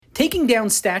Taking down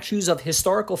statues of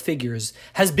historical figures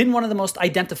has been one of the most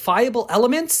identifiable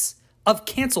elements of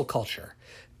cancel culture.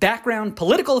 Background,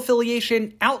 political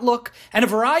affiliation, outlook, and a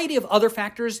variety of other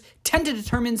factors tend to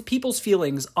determine people's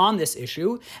feelings on this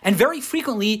issue, and very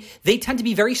frequently, they tend to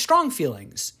be very strong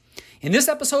feelings. In this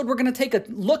episode, we're going to take a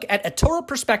look at a Torah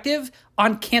perspective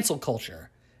on cancel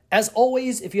culture. As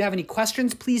always, if you have any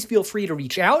questions, please feel free to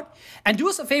reach out, and do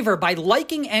us a favor by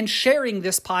liking and sharing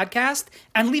this podcast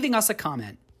and leaving us a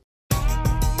comment.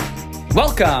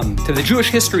 Welcome to the Jewish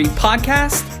History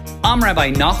Podcast. I'm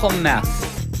Rabbi Nachum Meth.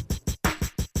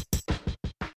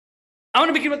 I want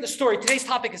to begin with the story. Today's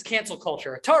topic is cancel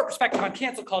culture. A Torah perspective on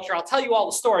cancel culture. I'll tell you all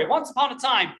the story. Once upon a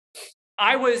time,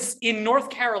 I was in North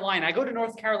Carolina. I go to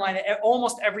North Carolina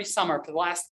almost every summer for the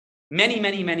last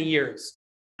many years.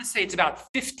 I say it's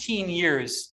about 15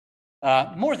 years,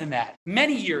 more than that,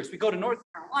 many years. We go to North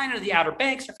Carolina, to the Outer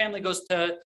Banks. Our family goes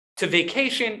to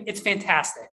vacation. It's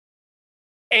fantastic.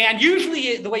 And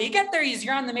usually the way you get there is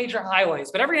you're on the major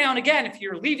highways. But every now and again, if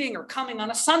you're leaving or coming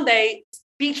on a Sunday,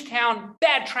 beach town,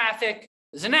 bad traffic,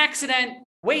 there's an accident,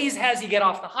 Waze has you get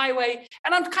off the highway.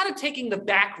 And I'm kind of taking the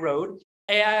back road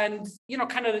and,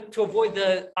 kind of to avoid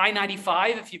the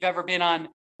I-95, if you've ever been on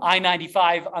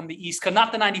I-95 on the East Coast,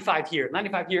 not the 95 here.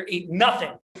 95 here ain't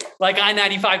nothing like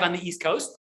I-95 on the East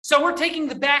Coast. So we're taking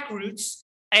the back routes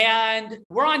and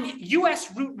we're on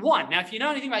US Route 1. Now, if you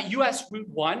know anything about US Route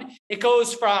 1, it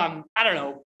goes from,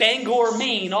 Bangor,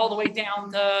 Maine, all the way down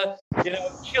to,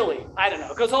 Chile.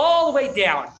 It goes all the way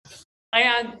down.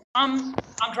 And I'm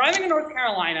driving in North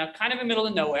Carolina, kind of in the middle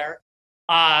of nowhere.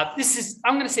 This is,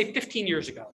 I'm going to say 15 years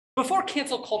ago, before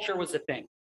cancel culture was a thing.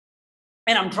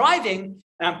 And I'm driving,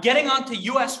 and I'm getting onto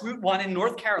US Route 1 in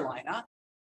North Carolina.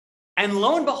 And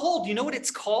lo and behold, you know what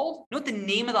it's called? You know what the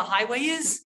name of the highway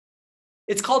is?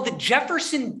 It's called the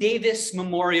Jefferson Davis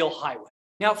Memorial Highway.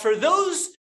 Now, for those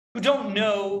who don't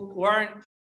know, who aren't,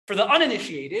 for the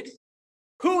uninitiated,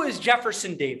 who is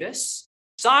Jefferson Davis?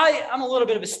 So I'm a little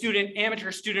bit of a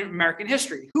amateur student of American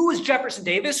history. Who is Jefferson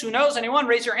Davis? Who knows? Anyone?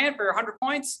 Raise your hand for 100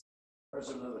 points.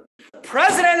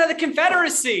 President of the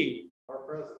Confederacy. Our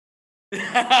president.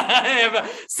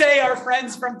 Say our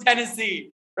friends from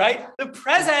Tennessee, right? The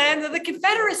president of the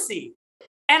Confederacy.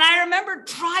 And I remember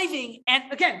driving, and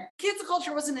again, cancel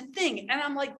culture wasn't a thing. And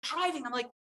I'm like driving,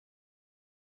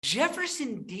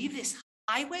 Jefferson Davis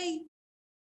Highway?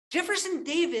 Jefferson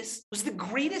Davis was the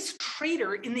greatest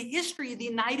trader in the history of the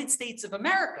United States of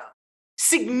America.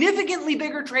 Significantly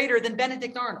bigger trader than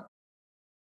Benedict Arnold.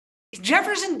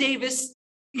 Jefferson Davis,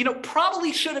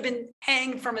 probably should have been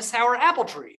hanged from a sour apple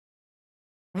tree.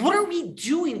 What are we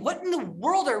doing? What in the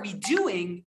world are we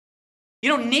doing?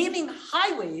 Naming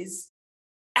highways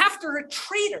after a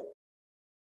traitor.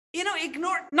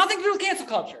 Ignore, nothing to do with cancel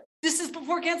culture. This is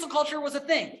before cancel culture was a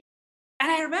thing.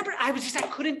 And I remember I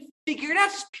couldn't figure it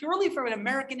out, just purely from an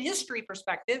American history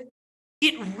perspective.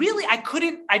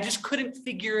 I just couldn't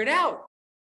figure it out.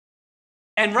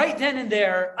 And right then and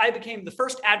there, I became the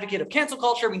first advocate of cancel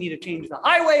culture. We need to change the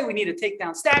highway. We need to take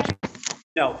down statues.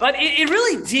 No, but it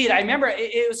really did. I remember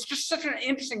it was just such an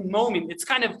interesting moment. It's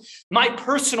kind of my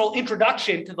personal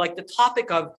introduction to the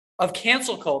topic of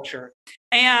cancel culture.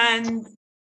 And,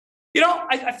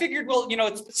 I figured,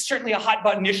 it's certainly a hot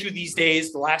button issue these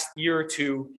days. The last year or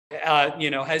two,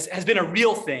 has been a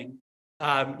real thing.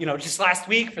 Just last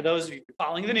week, for those of you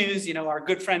following the news, our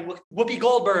good friend Whoopi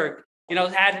Goldberg,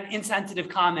 had an insensitive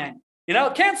comment.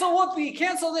 Cancel Whoopi,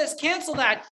 cancel this, cancel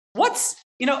that.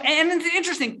 And it's an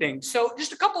interesting thing. So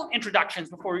just a couple of introductions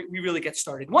before we really get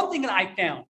started. One thing that I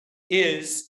found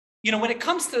is, when it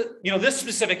comes to, this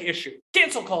specific issue,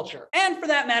 cancel culture, and for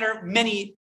that matter,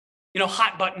 many,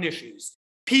 hot button issues,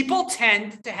 people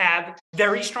tend to have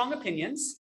very strong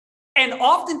opinions. And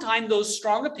oftentimes those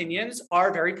strong opinions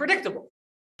are very predictable.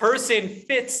 Person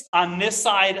fits on this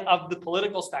side of the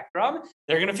political spectrum,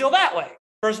 they're going to feel that way.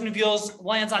 Person who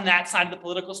lands on that side of the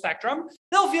political spectrum,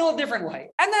 they'll feel a different way.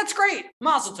 And that's great.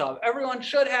 Mazel tov. Everyone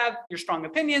should have your strong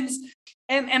opinions.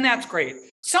 And that's great.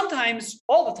 Sometimes,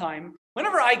 all the time,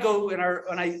 whenever I go when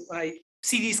I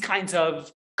see these kinds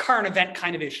of current event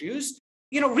kind of issues,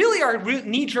 really our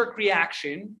knee-jerk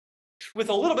reaction with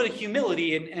a little bit of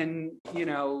humility and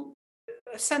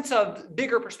a sense of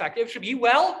bigger perspective should be,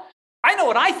 well, I know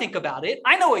what I think about it.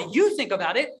 I know what you think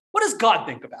about it. What does God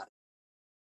think about it?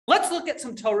 Let's look at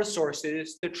some Torah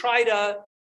sources to try to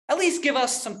at least give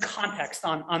us some context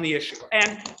on the issue.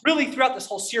 And really throughout this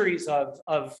whole series of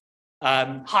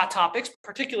hot topics,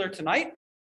 particular tonight,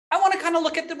 I want to kind of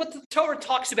look at what the Torah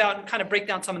talks about and kind of break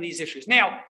down some of these issues.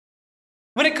 Now,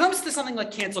 when it comes to something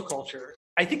like cancel culture,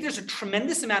 I think there's a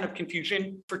tremendous amount of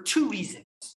confusion for two reasons.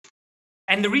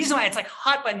 And the reason why it's like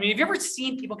hot button, I mean, have you ever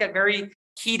seen people get very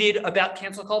heated about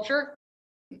cancel culture?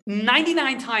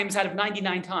 99 times out of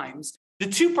 99 times, the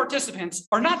two participants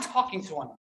are not talking to one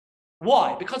another.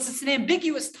 Why? Because it's an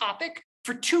ambiguous topic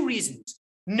for two reasons.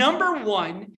 Number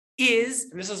one is,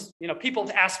 and this is, people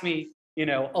ask me,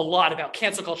 a lot about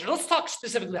cancel culture. Let's talk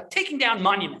specifically about taking down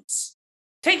monuments,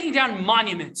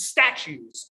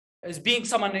 statues, as being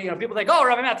someone, people think, oh,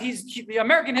 Rabbi Matt, he's the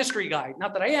American history guy.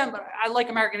 Not that I am, but I like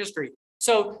American history.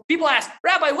 So people ask,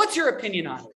 Rabbi, what's your opinion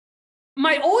on it?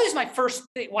 My first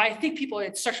thing, why I think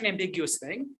it's such an ambiguous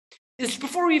thing, is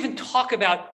before we even talk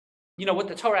about, what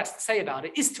the Torah has to say about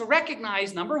it, is to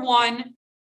recognize, number one,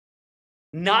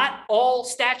 not all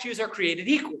statues are created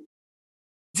equal.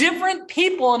 Different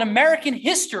people in American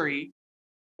history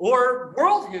or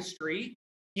world history,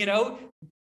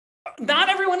 not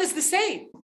everyone is the same.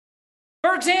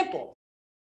 For example,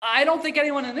 I don't think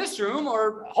anyone in this room,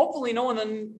 or hopefully no one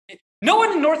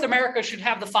in North America should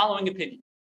have the following opinion.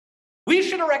 We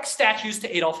should erect statues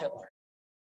to Adolf Hitler.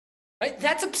 Right?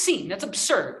 That's obscene. That's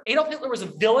absurd. Adolf Hitler was a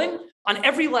villain on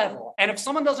every level. And if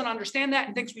someone doesn't understand that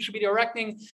and thinks we should be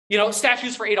erecting,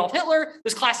 statues for Adolf Hitler,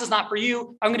 this class is not for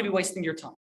you. I'm going to be wasting your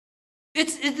time.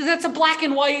 That's a black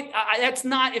and white. That's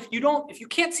not, if you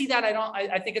can't see that,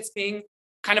 I think it's being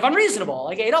kind of unreasonable.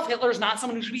 Like Adolf Hitler is not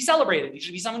someone who should be celebrated. He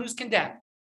should be someone who's condemned.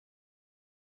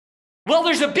 Well,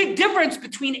 there's a big difference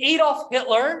between Adolf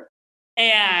Hitler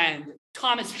and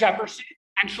Thomas Jefferson,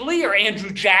 potentially, or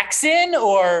Andrew Jackson,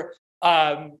 or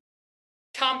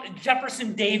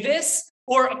Jefferson Davis,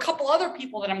 or a couple other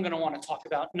people that I'm going to want to talk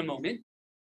about in a moment,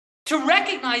 to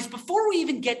recognize before we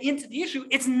even get into the issue,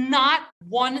 it's not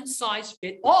one size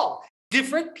fit all.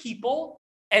 Different people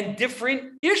and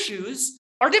different issues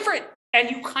are different. And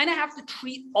you kind of have to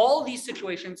treat all these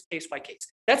situations case by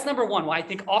case. That's number one, why I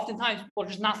think oftentimes people are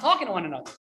just not talking to one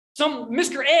another.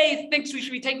 Mr. A thinks we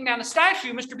should be taking down a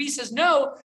statue. Mr. B says,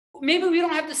 no, maybe we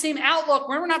don't have the same outlook.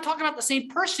 We're not talking about the same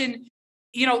person.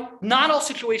 Not all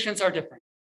situations are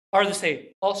the same.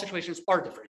 All situations are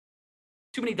different.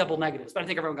 Too many double negatives, but I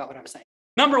think everyone got what I'm saying.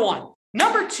 Number one.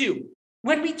 Number two,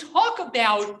 when we talk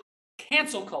about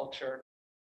cancel culture,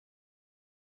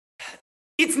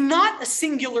 it's not a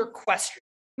singular question.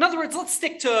 In other words, let's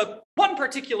stick to one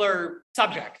particular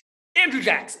subject, Andrew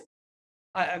Jackson.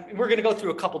 We're going to go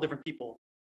through a couple different people.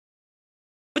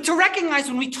 But to recognize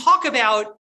when we talk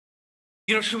about,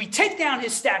 should we take down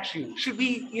his statue? Should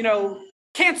we,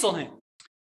 cancel him?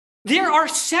 There are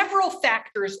several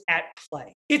factors at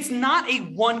play. It's not a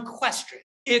one question.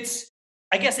 It's,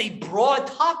 I guess, a broad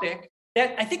topic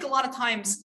that I think a lot of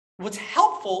times what's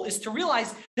helpful is to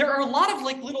realize there are a lot of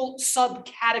little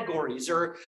subcategories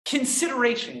or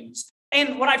considerations.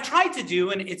 And what I've tried to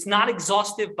do, and it's not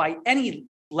exhaustive by any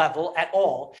level at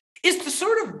all, is to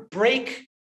sort of break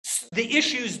the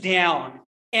issues down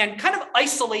and kind of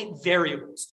isolate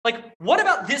variables. Like, what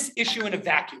about this issue in a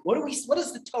vacuum? What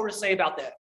does the Torah say about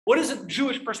that? What is a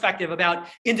Jewish perspective about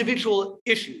individual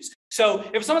issues? So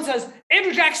if someone says,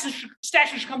 Andrew Jackson's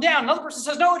statue should come down, another person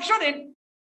says, no, it shouldn't,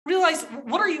 realize,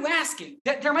 what are you asking?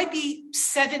 That there might be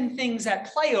 7 things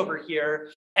at play over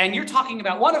here, and you're talking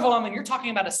about one of them, and you're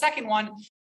talking about a second one.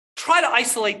 Try to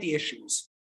isolate the issues.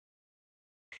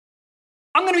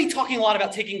 I'm going to be talking a lot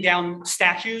about taking down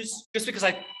statues, just because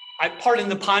I pardon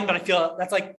the pun, but I feel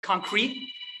that's like concrete.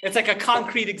 It's like a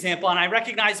concrete example, and I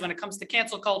recognize when it comes to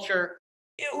cancel culture,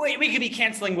 we could be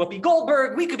canceling Whoopi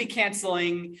Goldberg, we could be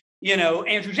canceling,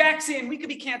 Andrew Jackson, we could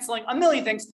be canceling a million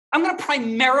things. I'm going to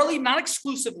primarily, not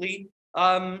exclusively,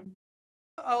 let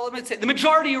me say, the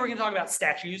majority we're going to talk about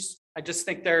statues. I just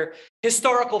think they're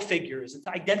historical figures and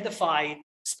to identify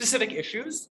specific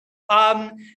issues.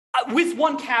 With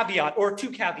one caveat or 2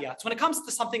 caveats. When it comes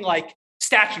to something like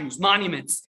statues,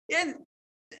 monuments, and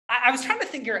I was trying to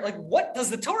think here, what does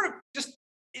the Torah just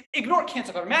ignore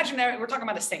cancel culture? Imagine that we're talking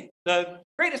about a saint, the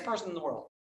greatest person in the world.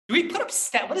 Do we put up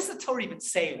what does the Torah even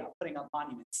say about putting up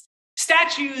monuments?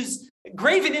 Statues,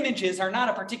 graven images are not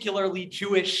a particularly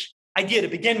Jewish idea to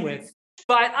begin with,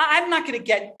 but I'm not going to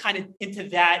get kind of into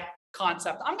that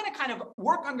concept. I'm going to kind of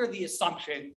work under the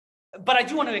assumption, but I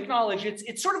do want to acknowledge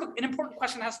it's sort of an important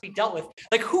question that has to be dealt with.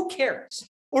 Like, who cares?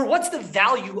 Or what's the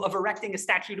value of erecting a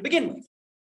statue to begin with?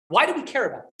 Why do we care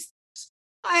about these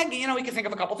things? We can think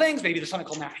of a couple things. Maybe there's something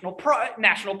called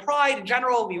national pride in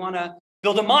general. We want to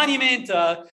build a monument.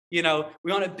 We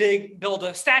want to build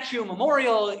a statue, a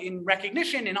memorial in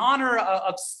recognition, in honor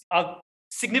of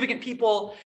significant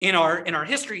people in our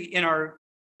history, in the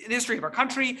history of our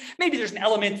country. Maybe there's an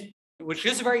element which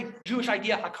is a very Jewish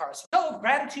idea, hakara, so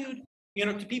gratitude,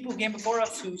 to people who came before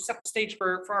us, who set the stage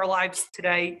for our lives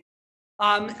today.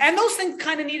 And those things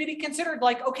kind of need to be considered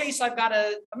like, okay, so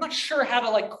I'm not sure how to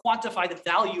like quantify the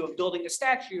value of building a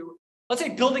statue. Let's say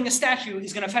building a statue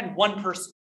is going to offend one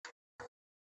person,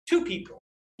 2 people,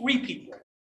 3 people,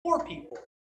 4 people.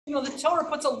 The Torah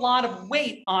puts a lot of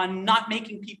weight on not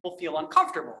making people feel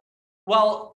uncomfortable.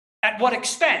 Well, at what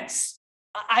expense?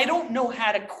 I don't know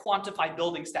how to quantify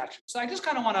building statues. So I just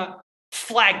kind of want to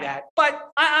flag that.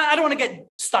 But I don't want to get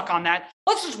stuck on that.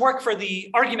 Let's just work for the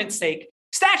argument's sake.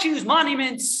 Statues,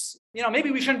 monuments,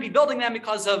 maybe we shouldn't be building them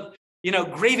because of,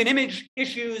 graven image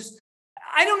issues.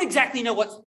 I don't exactly know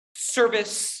what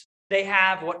service they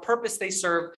have, what purpose they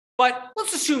serve, but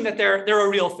let's assume that they're a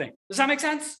real thing. Does that make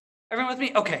sense? Everyone with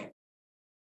me? Okay.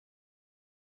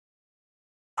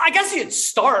 I guess you'd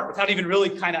start without even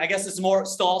really I guess it's more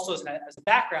still also as a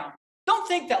background. Don't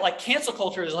think that like cancel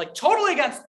culture is like totally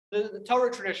against the Torah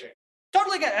tradition.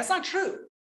 Totally against. That's not true.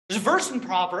 There's a verse in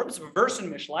Proverbs, a verse in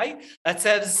Mishlei that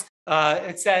says,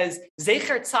 Zecher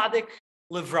Tzadik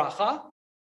Livracha,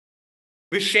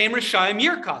 V'Shem Rishayim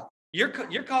Yirka.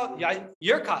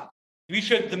 Yirka.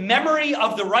 The memory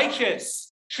of the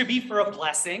righteous should be for a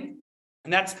blessing.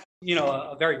 And that's,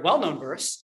 a very well-known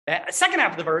verse. Second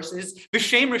half of the verse is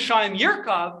V'Shem Rishayim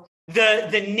Yirka.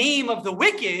 The name of the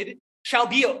wicked shall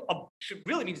be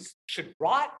should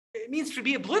rot. It means should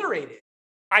be obliterated.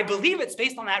 I believe it's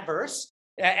based on that verse.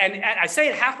 And I say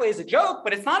it halfway as a joke,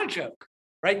 but it's not a joke,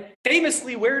 right?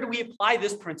 Famously, where do we apply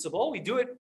this principle? We do it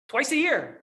twice a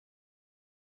year.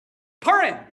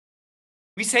 Purim.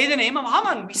 We say the name of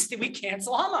Haman. We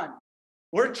cancel Haman.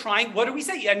 We're trying, what do we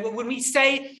say? And when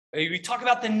we talk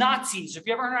about the Nazis, if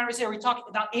you ever heard anyone say, we talk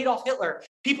about Adolf Hitler,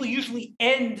 people usually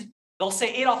they'll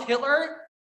say Adolf Hitler,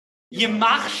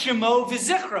 Yimach Shemo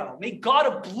V'Zichro. May God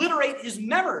obliterate his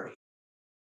memory.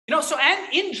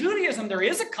 And in Judaism, there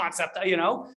is a concept,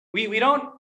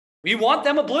 we want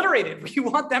them obliterated. We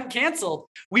want them canceled.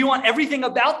 We want everything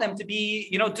about them to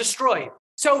be, destroyed.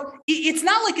 So it's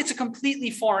not like it's a completely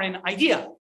foreign idea.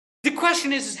 The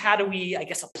question is how do we,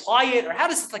 apply it, or how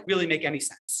does this really make any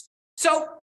sense? So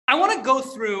I want to go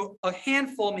through a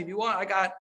handful, maybe one,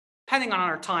 depending on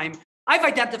our time, I've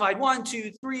identified 1,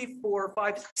 2, 3, 4,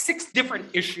 5, 6 different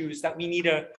issues that we need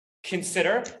to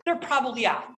consider. There are probably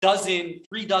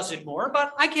 3 dozen more,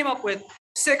 but I came up with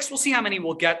 6. We'll see how many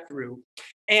we'll get through.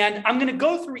 And I'm going to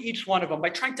go through each one of them by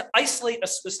trying to isolate a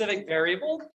specific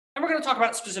variable, and we're going to talk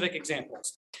about specific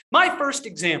examples. My first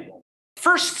example,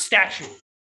 first statue,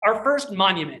 our first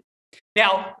monument.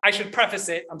 Now, I should preface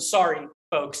it. I'm sorry,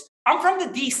 folks. I'm from the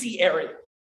DC area.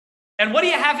 And what do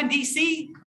you have in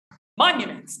DC?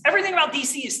 Monuments. Everything about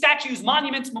DC is statues,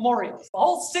 monuments, memorials. The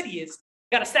whole city is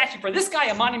got a statue for this guy,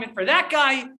 a monument for that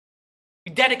guy.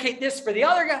 We dedicate this for the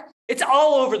other guy. It's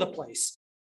all over the place.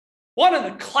 One of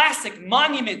the classic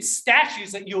monument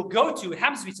statues that you'll go to, it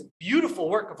happens to be some beautiful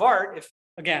work of art.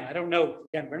 I don't know,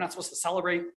 we're not supposed to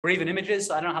celebrate graven images,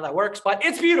 so I don't know how that works, but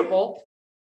it's beautiful,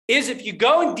 is if you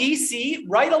go in DC,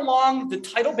 right along the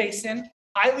tidal basin,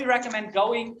 highly recommend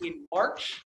going in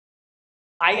March.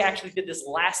 I actually did this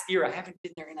last year. I haven't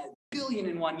been there in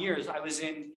 1,000,000,001 years. I was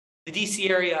in the DC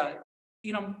area,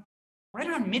 right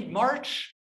around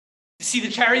mid-March to see the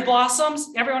cherry blossoms.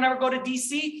 Everyone ever go to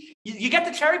DC? You get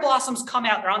the cherry blossoms come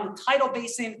out. They're on the tidal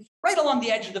basin, right along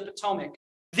the edge of the Potomac.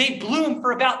 They bloom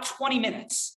for about 20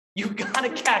 minutes. You got to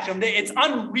catch them. It's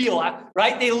unreal,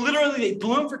 right? They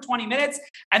bloom for 20 minutes,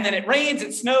 and then it rains,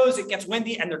 it snows, it gets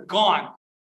windy, and they're gone.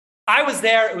 I was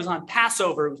there. It was on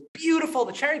Passover. It was beautiful.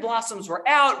 The cherry blossoms were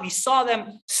out. We saw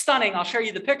them, stunning. I'll show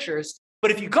you the pictures.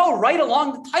 But if you go right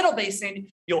along the tidal basin,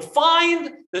 you'll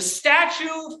find the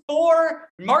statue for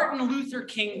Martin Luther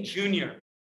King Jr.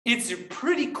 It's a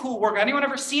pretty cool work. Anyone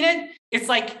ever seen it? It's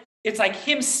like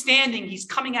him standing. He's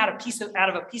coming out of a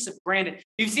piece of granite.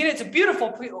 You've seen it? It's a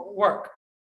beautiful work.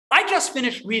 I just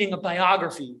finished reading a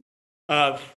biography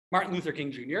of Martin Luther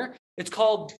King Jr. It's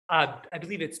called, I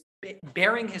believe it's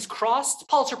Bearing His Cross. It's a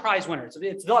Pulitzer Prize winner.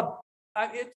 It's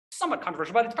somewhat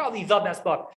controversial, but it's probably the best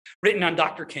book written on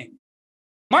Dr. King.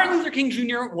 Martin Luther King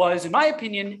Jr. was, in my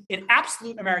opinion, an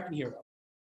absolute American hero.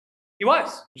 He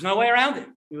was. There's no way around it.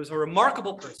 He was a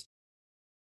remarkable person.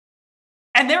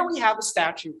 And there we have a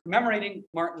statue commemorating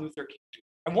Martin Luther King Jr.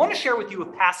 I want to share with you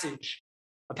a passage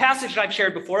that I've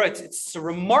shared before. It's a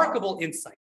remarkable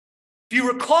insight. If you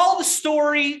recall the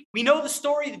story, we know the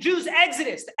story, the Jews' the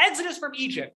exodus from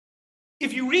Egypt.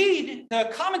 If you read the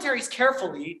commentaries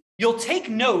carefully, you'll take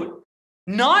note,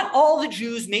 not all the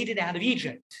Jews made it out of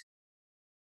Egypt.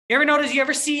 You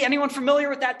ever see anyone familiar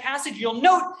with that passage? You'll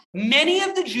note many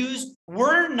of the Jews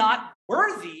were not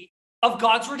worthy of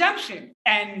God's redemption.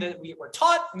 And we were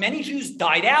taught many Jews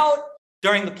died out.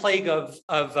 during the plague of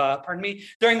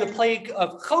during the plague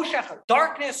of Choshech, or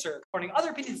darkness, or according to other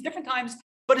opinions, different times,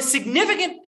 but a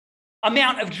significant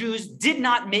amount of Jews did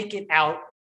not make it out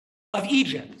of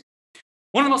Egypt.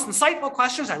 One of the most insightful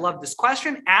questions, I love this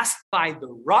question, asked by the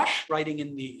Rush, writing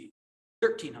in the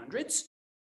 1300s.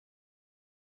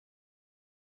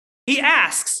 He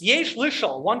asks, Yesh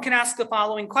Lishal, one can ask the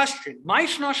following question. We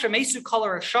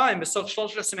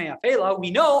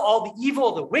know all the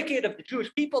evil, the wicked of the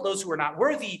Jewish people, those who are not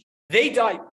worthy, they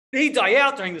die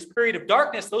out during this period of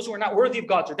darkness. Those who are not worthy of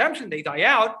God's redemption, they die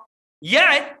out.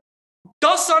 Yet,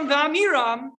 Dasan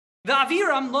v'Amiram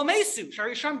lomesu,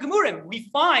 Sharisham Gemurim. We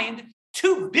find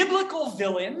two biblical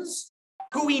villains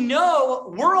who we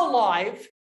know were alive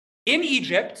in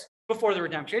Egypt before the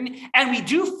redemption, and we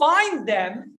do find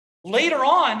them later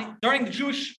on during the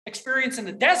Jewish experience in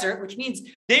the desert, which means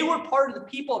they were part of the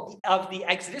people of the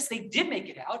Exodus. They did make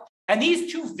it out. And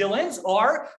these two villains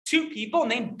are two people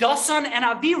named Dasan and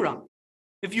Aviram.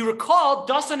 If you recall,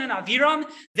 Dasan and Aviram,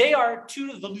 they are two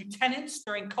of the lieutenants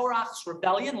during Korach's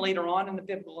rebellion later on in the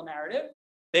biblical narrative.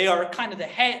 They are kind of the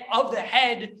head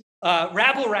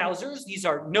rabble-rousers. These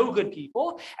are no good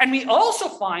people. And we also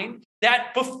find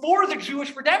that before the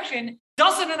Jewish redemption,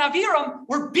 Dasan and Aviram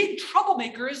were big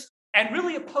troublemakers and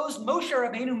really opposed Moshe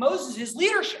Rabbeinu, Moses'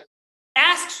 leadership.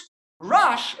 Asks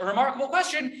Rush a remarkable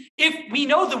question. If we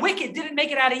know the wicked didn't make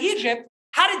it out of Egypt,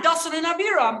 how did Dasan and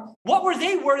Aviram, what were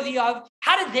they worthy of?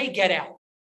 How did they get out?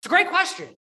 It's a great question.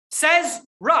 Says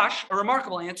Rush, a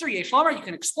remarkable answer. Yesh Lamer, you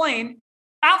can explain.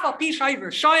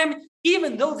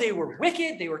 Even though they were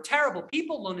wicked, they were terrible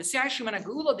people,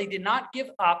 they did not give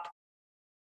up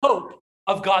hope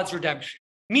of God's redemption.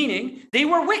 Meaning, they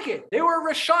were wicked, they were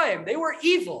Rashayim, they were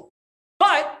evil.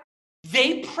 But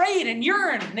they prayed and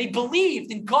yearned, and they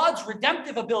believed in God's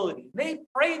redemptive ability. They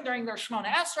prayed during their Shemona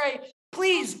Esrei,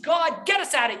 please, God, get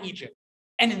us out of Egypt.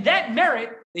 And in that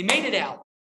merit, they made it out.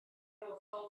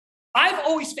 I've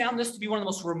always found this to be one of the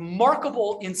most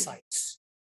remarkable insights.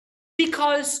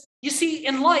 Because, you see,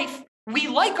 in life, we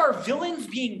like our villains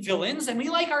being villains, and we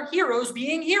like our heroes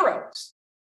being heroes.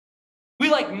 We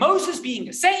like Moses being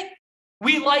a saint.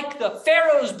 We like the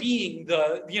pharaohs being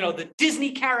the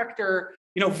Disney character,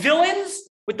 villains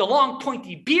with the long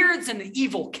pointy beards and the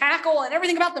evil cackle, and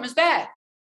everything about them is bad.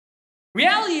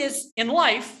 Reality is, in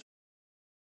life,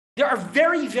 there are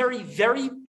very, very, very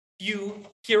few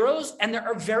heroes, and there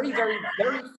are very, very,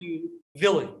 very few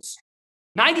villains.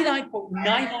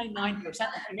 99.999%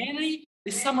 of humanity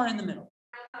is somewhere in the middle.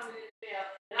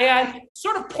 And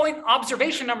sort of point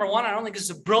observation number one, I don't think this is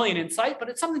a brilliant insight, but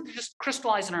it's something to just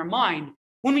crystallize in our mind.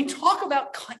 When we talk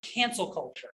about cancel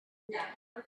culture,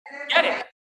 get it.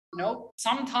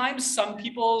 Sometimes some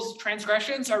people's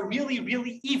transgressions are really,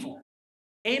 really evil.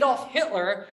 Adolf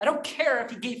Hitler, I don't care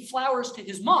if he gave flowers to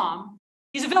his mom,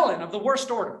 he's a villain of the worst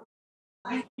order.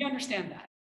 We understand that.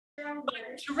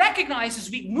 But to recognize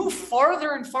as we move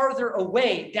farther and farther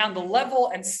away down the level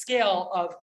and scale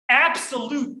of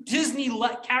absolute Disney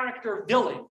character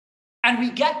villain, and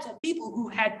we get to people who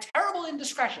had terrible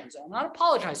indiscretions, I'm not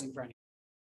apologizing for any.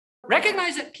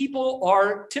 Recognize that people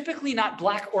are typically not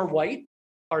black or white,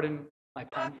 pardon my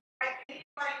pun.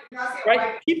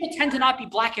 Right? People tend to not be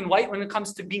black and white when it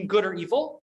comes to being good or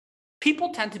evil. People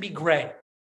tend to be gray.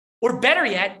 Or better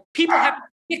yet, people have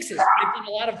mixes. I've done a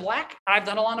lot of black, I've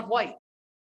done a lot of white.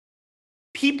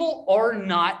 People are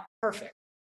not perfect.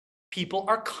 People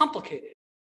are complicated.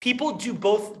 People do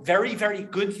both very, very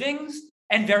good things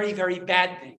and very, very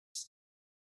bad things.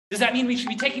 Does that mean we should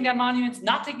be taking down monuments,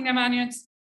 not taking down monuments?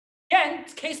 Again,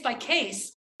 it's case by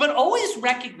case, but always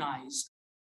recognize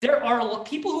there are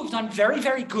people who've done very,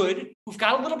 very good, who've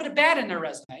got a little bit of bad in their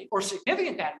resume, or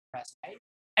significant bad in their resume,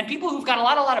 and people who've got a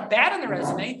lot of bad in their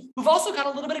resume, who've also got a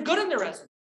little bit of good in their resume.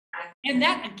 And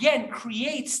that, again,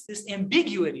 creates this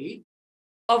ambiguity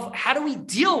of how do we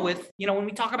deal with, when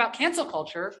we talk about cancel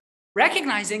culture,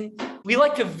 recognizing we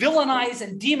like to villainize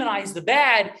and demonize the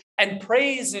bad and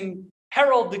praise and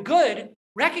herald the good,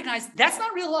 recognize that's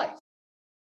not real life.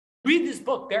 Read this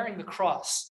book, Bearing the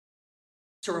Cross.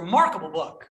 It's a remarkable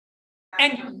book.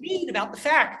 And you read about the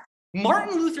fact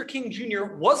Martin Luther King Jr.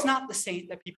 was not the saint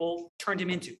that people turned him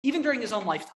into, even during his own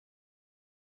lifetime.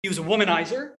 He was a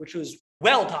womanizer, which was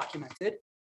well documented.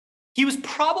 He was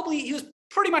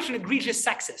pretty much an egregious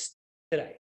sexist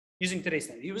today, using today's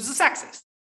standard. He was a sexist.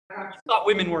 He thought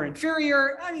women were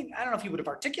inferior. I don't know if he would have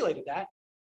articulated that.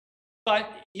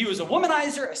 But he was a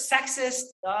womanizer, a sexist.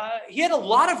 He had a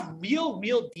lot of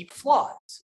real deep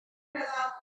flaws.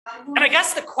 And I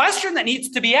guess the question that needs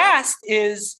to be asked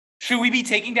is, should we be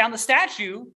taking down the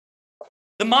statue,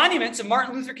 The monuments of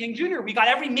Martin Luther King Jr., we got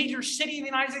every major city in the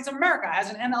United States of America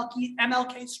has an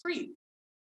MLK street.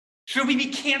 Should we be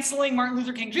canceling Martin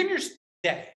Luther King Jr.'s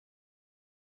day?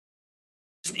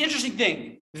 It's an interesting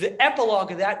thing. The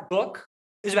epilogue of that book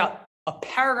is about a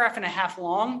paragraph and a half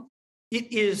long.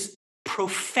 It is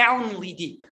profoundly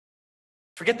deep.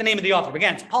 Forget the name of the author.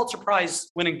 Again, it's a Pulitzer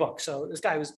Prize winning book. So this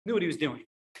guy knew what he was doing.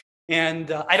 And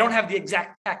I don't have the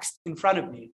exact text in front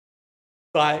of me,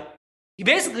 but he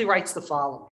basically writes the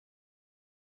following.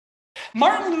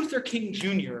 Martin Luther King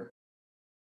Jr.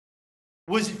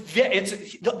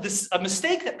 a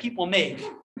mistake that people make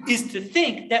is to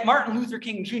think that Martin Luther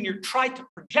King Jr. tried to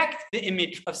project the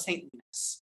image of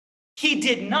saintliness. He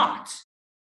did not.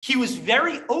 He was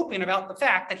very open about the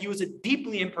fact that he was a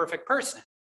deeply imperfect person.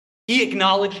 He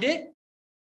acknowledged it.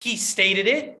 He stated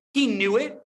it. He knew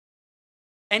it.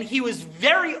 And he was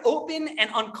very open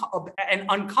and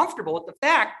uncomfortable with the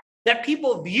fact that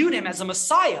people viewed him as a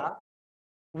Messiah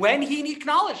when he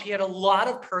acknowledged he had a lot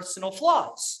of personal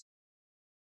flaws.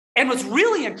 And what's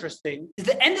really interesting is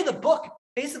the end of the book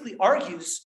basically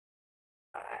argues,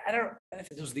 I don't know if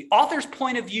it was the author's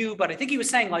point of view, but I think he was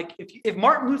saying, like, if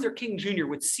Martin Luther King Jr.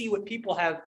 would see what people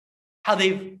have, how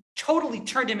they've totally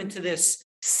turned him into this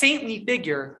saintly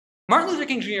figure, Martin Luther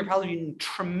King Jr. probably been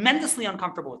tremendously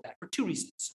uncomfortable with that for two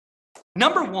reasons.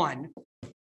 Number one,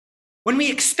 when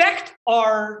we expect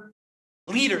our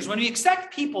leaders, when we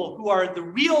expect people who are the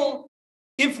real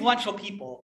influential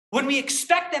people, when we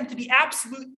expect them to be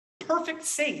absolute perfect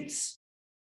saints,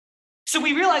 so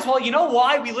we realize, well, you know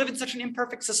why we live in such an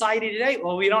imperfect society today?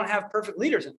 Well, we don't have perfect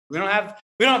leaders. We don't have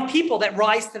people that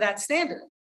rise to that standard.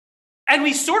 And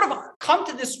we sort of come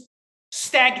to this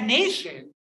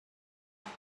stagnation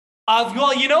of,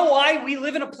 well, you know why we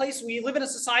live in a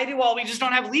society, well, we just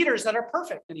don't have leaders that are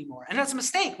perfect anymore. And that's a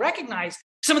mistake. Recognize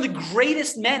some of the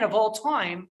greatest men of all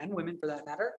time, and women for that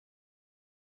matter,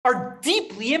 are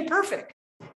deeply imperfect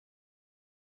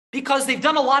because they've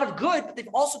done a lot of good, but they've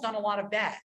also done a lot of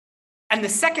bad. And the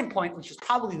second point, which is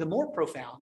probably the more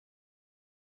profound,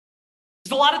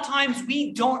 is a lot of times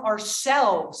we don't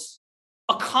ourselves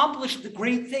accomplish the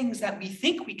great things that we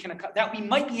think that we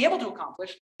might be able to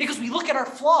accomplish because we look at our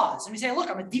flaws and we say, look,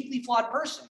 I'm a deeply flawed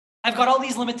person. I've got all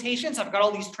these limitations. I've got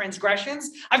all these transgressions.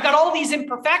 I've got all these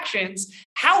imperfections.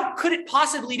 How could it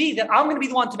possibly be that I'm going to be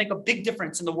the one to make a big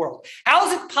difference in the world? How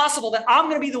is it possible that I'm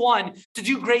going to be the one to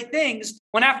do great things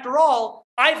when, after all,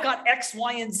 I've got X,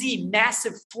 Y, and Z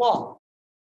massive flaw?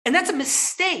 And that's a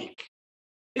mistake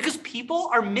because people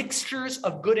are mixtures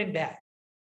of good and bad.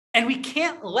 And we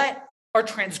can't let our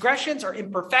transgressions, our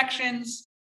imperfections,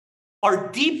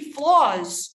 our deep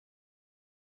flaws,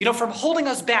 from holding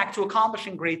us back to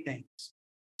accomplishing great things.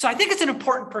 So I think it's an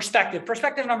important perspective.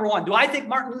 Perspective number one, do I think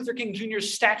Martin Luther King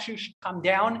Jr.'s statue should come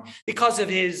down because of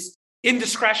his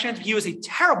indiscretions? He was a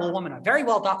terrible woman, very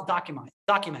well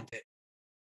documented.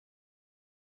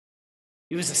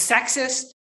 He was a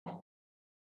sexist.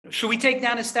 Should we take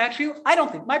down his statue? I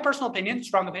don't think. My personal opinion,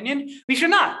 strong opinion, we should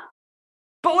not.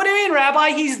 But what do you mean,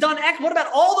 Rabbi? He's done X. What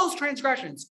about all those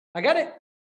transgressions? I get it.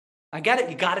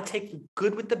 You got to take the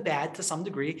good with the bad to some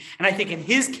degree. And I think in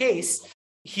his case,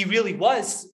 he really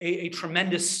was a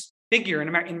tremendous figure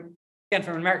again,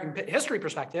 from an American history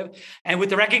perspective. And with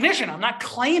the recognition, I'm not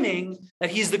claiming that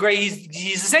he's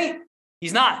he's a saint.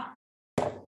 He's not.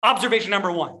 Observation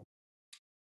number one.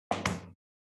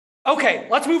 Okay,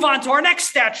 let's move on to our next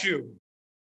statue.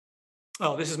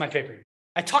 Oh, this is my favorite.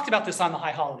 I talked about this on the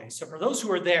high holidays. So for those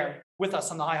who are there with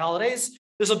us on the high holidays,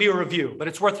 this will be a review, but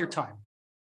it's worth your time.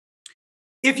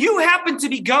 If you happen to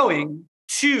be going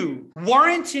to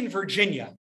Warrenton,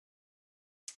 Virginia,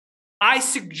 I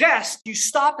suggest you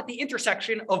stop at the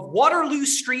intersection of Waterloo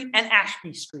Street and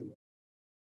Ashby Street.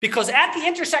 Because at the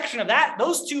intersection of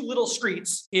those two little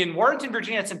streets in Warrenton,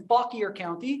 Virginia, it's in Fauquier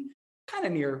County, kind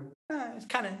of near, it's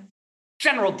kind of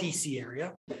general DC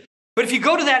area. But if you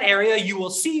go to that area, you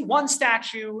will see one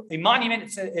statue, a monument.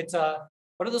 It's a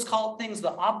what are those called things?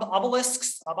 The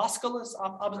obelisks?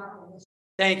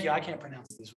 Thank you. I can't pronounce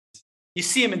these words. You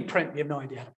see them in print. You have no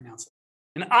idea how to pronounce it.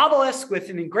 An obelisk with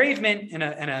an engravement and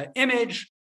an image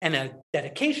and a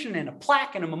dedication and a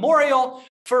plaque and a memorial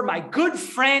for my good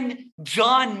friend,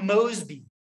 John Mosby.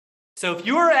 So if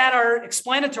you were at our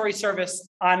explanatory service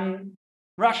on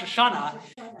Rosh Hashanah,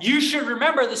 you should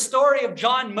remember the story of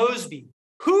John Mosby.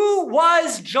 Who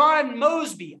was John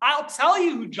Mosby? I'll tell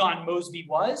you who John Mosby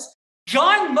was.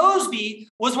 John Mosby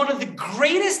was one of the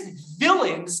greatest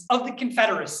villains of the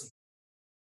Confederacy.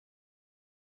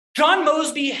 John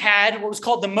Mosby had what was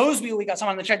called the Mosby, we got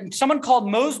someone on the check, someone called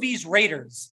Mosby's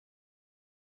Raiders.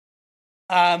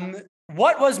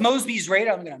 What was Mosby's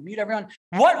raider? I'm going to mute everyone.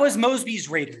 What was Mosby's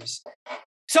raiders?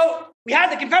 So we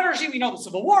had the Confederacy, we know the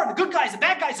Civil War, the good guys, the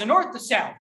bad guys, the North, the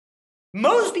South.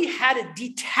 Mosby had a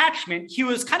detachment. He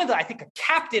was kind of, I think, a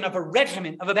captain of a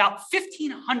regiment of about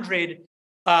 1,500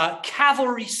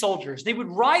 cavalry soldiers. They would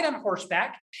ride on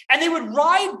horseback, and they would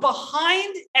ride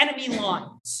behind enemy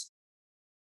lines,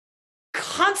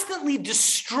 constantly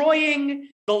destroying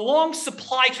the long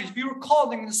supply chains. If you recall,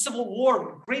 during the Civil War, one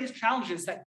of the greatest challenges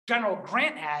that General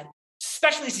Grant had,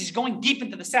 especially as he's going deep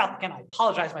into the South. Again, I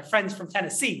apologize, my friends from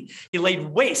Tennessee. He laid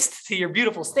waste to your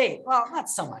beautiful state. Well, not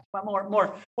so much, but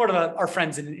more to our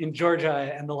friends in Georgia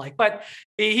and the like. But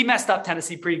he messed up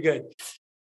Tennessee pretty good.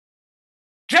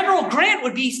 General Grant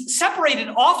would be separated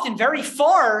often very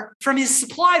far from his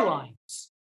supply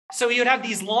lines. So he would have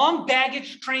these long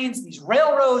baggage trains, these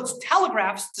railroads,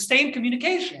 telegraphs to stay in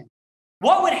communication.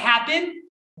 What would happen?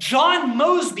 John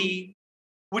Mosby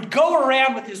would go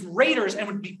around with his raiders and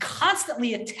would be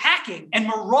constantly attacking and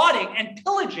marauding and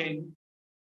pillaging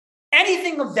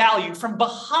anything of value from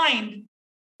behind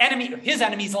his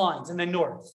enemy's lines in the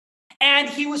North. And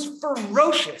he was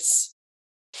ferocious.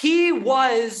 He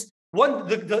was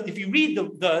if you read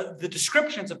the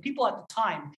descriptions of people at the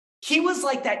time, he was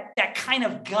like that kind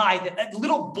of guy that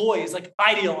little boys like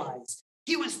idealized.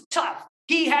 He was tough.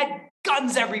 He had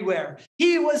guns everywhere.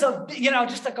 He was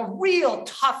just like a real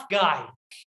tough guy.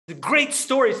 The great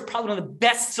story is probably one of the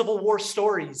best Civil War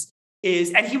stories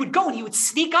and he would go and he would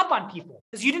sneak up on people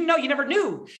because you didn't know, you never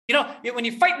knew. When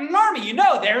you fight in an army,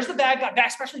 there's the bad guy,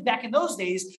 especially back in those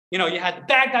days, you had the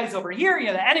bad guys over here,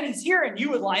 the enemies here, and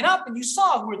you would line up and you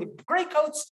saw who were the gray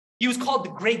coats. He was called the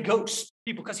gray ghost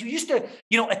people because he used to,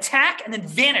 attack and then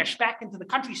vanish back into the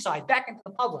countryside, back into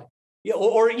the public,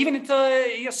 or even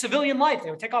into civilian life. They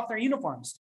would take off their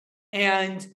uniforms.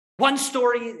 And one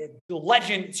story, the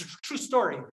legend, it's a true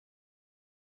story.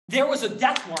 There was a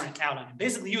death warrant out on him.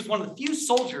 Basically, he was one of the few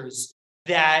soldiers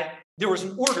that there was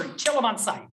an order to kill him on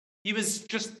sight. He was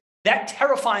just that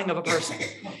terrifying of a person.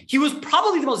 He was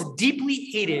probably the most deeply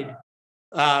hated,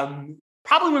 probably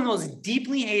one of the most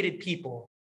deeply hated people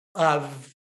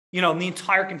of, the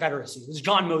entire Confederacy. It was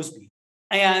John Mosby.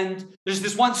 And there's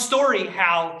this one story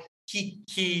how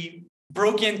he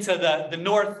broke into the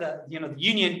North, the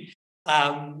Union.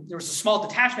 There was a small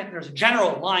detachment, and there was a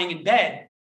general lying in bed,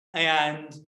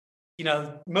 and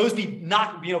Mosby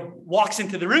walks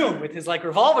into the room with his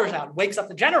revolvers out, wakes up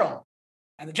the general,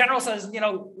 and the general says,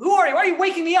 "Who are you? Why are you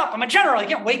waking me up? I'm a general. You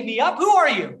can't wake me up. Who are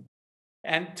you?"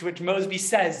 And to which Mosby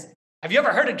says, "Have you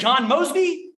ever heard of John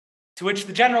Mosby?" To which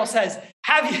the general says,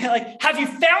 "Have you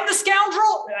found the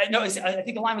scoundrel?" No, I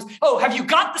think the line was, "Oh, have you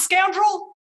got the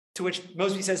scoundrel?" To which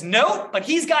Mosby says, "No, but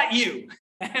he's got you."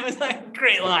 And it was a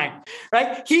great line,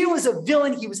 right? He was a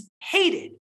villain. He was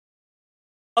hated.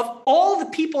 Of all the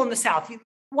people in the South,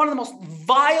 one of the most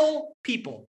vile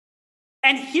people.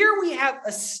 And here we have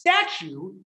a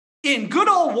statue in good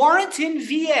old Warrenton,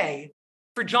 VA,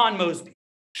 for John Mosby.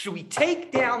 Should we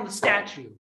take down the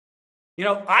statue?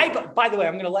 By the way,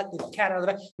 I'm going to let the cat out of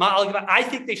the bag. I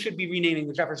think they should be renaming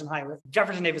the Jefferson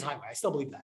Davis Highway. I still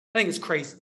believe that. I think it's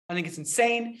crazy. I think it's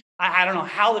insane. I don't know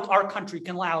how our country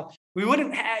can allow. You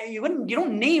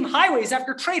don't name highways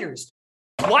after traitors.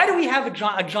 Why do we have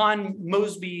a John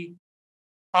Mosby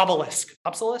obelisk?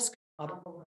 Obelisk?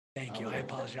 Thank you. I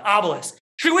apologize. Obelisk.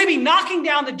 Should we be knocking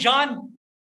down the John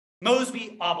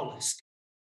Mosby obelisk?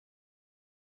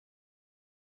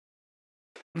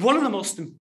 One of the most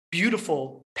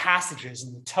beautiful passages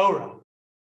in the Torah.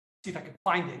 See if I can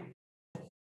find it.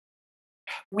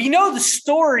 We know the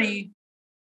story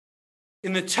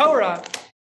in the Torah.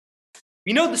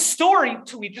 We know the story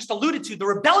we just alluded to, the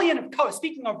rebellion of Korah.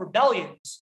 Speaking of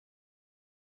rebellions,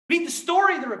 read the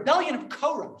story of the rebellion of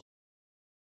Korah.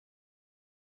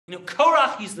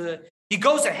 Korah, he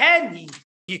goes ahead and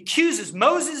he accuses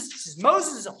Moses. He says,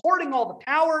 Moses is hoarding all the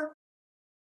power.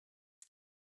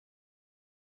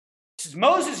 He says,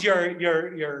 Moses,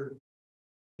 your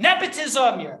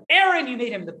nepotism, your Aaron, you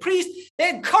made him the priest.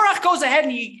 Then Korah goes ahead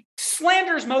and he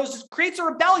slanders Moses, creates a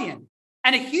rebellion.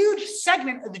 And a huge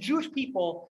segment of the Jewish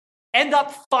people end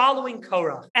up following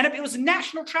Korah. And it was a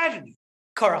national tragedy.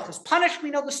 Korah is punished.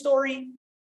 We know the story.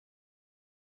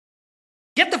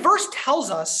 Yet the verse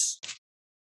tells us,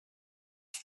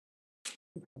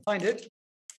 find it.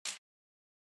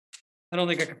 I don't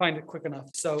think I can find it quick enough.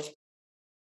 So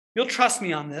you'll trust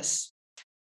me on this.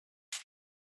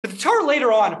 But the Torah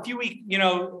later on, a few weeks,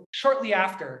 shortly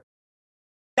after,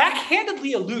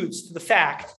 backhandedly alludes to the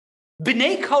fact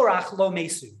B'nai Korach lo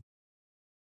mesu.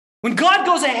 When God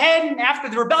goes ahead and after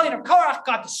the rebellion of Korach,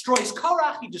 God destroys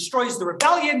Korach. He destroys the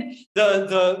rebellion.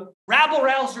 The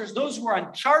rabble-rousers, those who were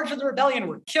in charge of the rebellion,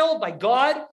 were killed by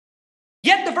God.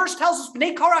 Yet the verse tells us,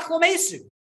 Bnei Korach lo mesu.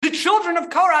 The children of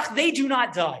Korach, they do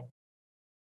not die.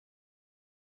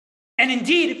 And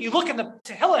indeed, if you look in the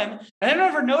Tehillim, and anyone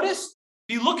ever noticed,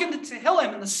 if you look in the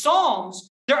Tehillim and the Psalms,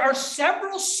 there are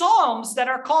several Psalms that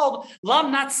are called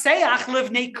Lam Natseach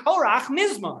Livnei Korach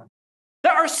Mizmar.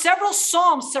 There are several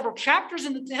Psalms, several chapters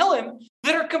in the Tehillim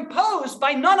that are composed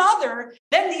by none other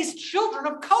than these children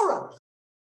of Korach.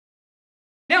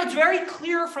 Now, it's very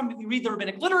clear from, you read the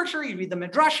rabbinic literature, you read the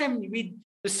Midrashim, you read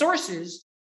the sources,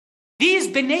 these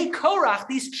Bnei Korach,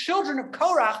 these children of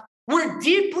Korach, were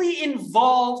deeply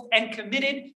involved and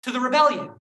committed to the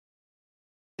rebellion.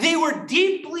 They were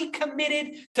deeply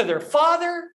committed to their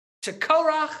father, to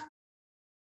Korach,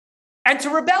 and to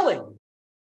rebelling.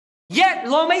 Yet,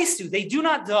 lo mesu, they do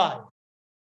not die.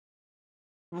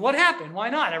 What happened? Why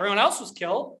not? Everyone else was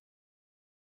killed.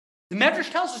 The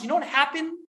Medrash tells us, you know what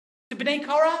happened to Bnei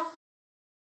Korach?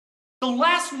 The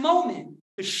last moment,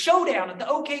 the showdown at the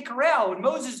OK Corral, when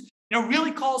Moses,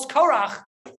 really calls Korach,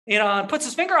 and puts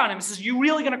his finger on him and says, you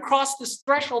really going to cross this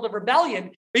threshold of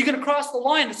rebellion? Are you going to cross the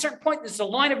line? At a certain point, there's a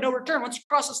line of no return. Once you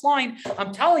cross this line,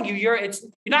 I'm telling you, you're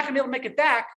not going to be able to make it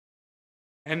back.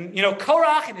 And,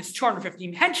 Korach and his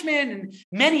 215 henchmen and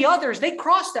many others, they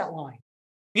crossed that line.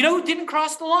 You know who didn't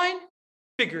cross the line?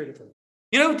 Figuratively.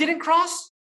 You know who didn't cross?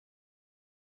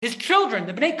 His children,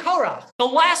 the Bnei Korach. The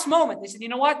last moment, they said, you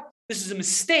know what? This is a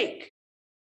mistake.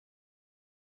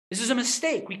 This is a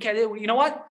mistake. You know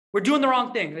what? We're doing the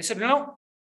wrong thing. They said, no,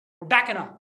 we're backing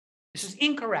up. This is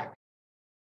incorrect.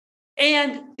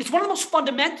 And it's one of the most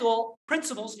fundamental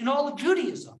principles in all of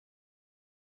Judaism.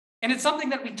 And it's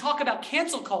something that we talk about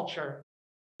cancel culture.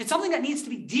 It's something that needs to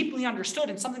be deeply understood,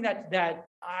 and something that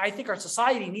I think our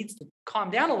society needs to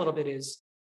calm down a little bit, is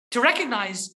to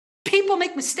recognize people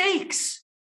make mistakes.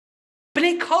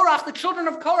 Bnei Korach, the children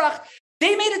of Korach,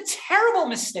 they made a terrible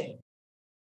mistake.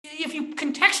 If you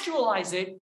contextualize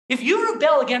it, if you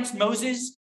rebel against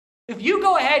Moses, if you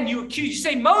go ahead and you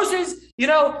say, Moses,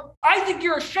 I think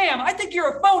you're a sham. I think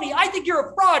you're a phony. I think you're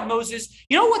a fraud, Moses.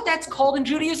 You know what that's called in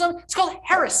Judaism? It's called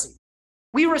heresy.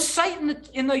 We recite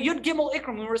in the Yud Gimel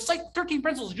Ikram, we recite 13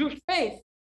 principles of Jewish faith.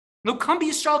 No Kambi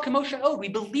Yisrael Kamosha Od. We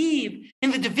believe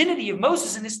in the divinity of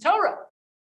Moses and his Torah.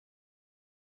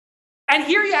 And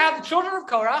here you have the children of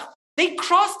Korach. They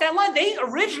crossed that line. They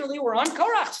originally were on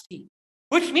Korach's team,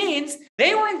 which means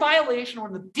they were in violation of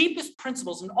one of the deepest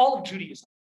principles in all of Judaism.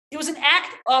 It was an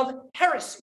act of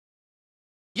heresy.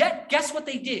 Yet, guess what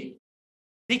they did?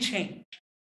 They changed.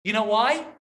 You know why?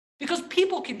 Because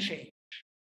people can change.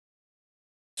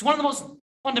 It's one of the most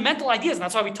fundamental ideas, and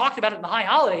that's why we talked about it in the high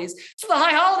holidays. So the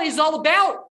high holidays is all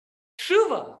about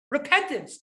tshuva,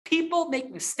 repentance. People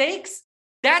make mistakes.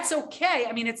 That's okay.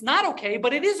 I mean, it's not okay,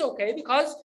 but it is okay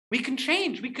because we can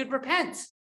change. We could repent.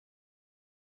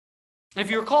 And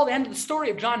if you recall the end of the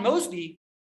story of John Mosby,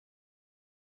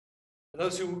 for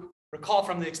those who recall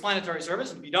from the explanatory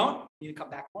service, and if you don't, you need to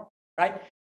come back more, right?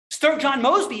 The story of John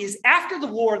Mosby is after the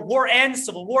war ends,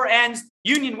 Civil War ends,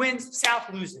 Union wins,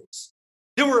 South loses.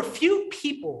 There were a few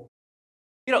people,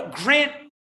 Grant,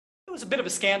 it was a bit of a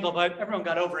scandal, but everyone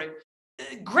got over it.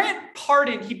 Grant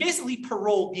pardoned, he basically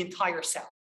paroled the entire South.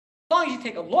 As long as you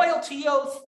take a loyalty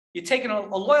oath, you're taking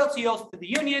a loyalty oath to the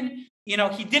Union,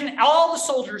 he didn't, all the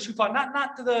soldiers who fought,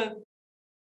 not to the,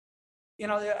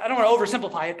 I don't want to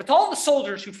oversimplify it, but to all the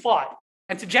soldiers who fought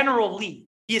and to General Lee,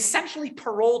 he essentially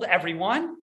paroled everyone.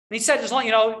 And he said, as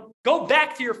long, go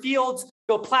back to your fields,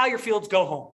 go plow your fields, go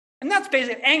home. And that's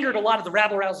basically angered a lot of the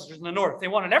rabble-rousers in the North. They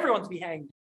wanted everyone to be hanged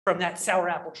from that sour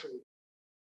apple tree.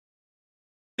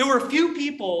 There were a few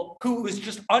people who it was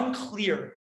just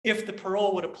unclear if the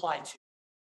parole would apply to.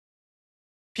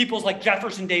 People like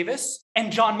Jefferson Davis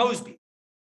and John Mosby.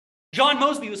 John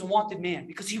Mosby was a wanted man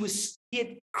because he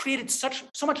had created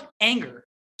so much anger,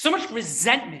 so much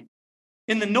resentment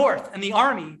in the North and the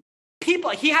army. He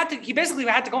basically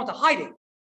had to go into hiding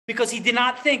because he did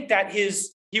not think that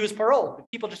he was paroled.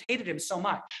 People just hated him so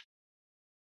much.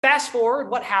 Fast forward,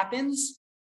 what happens?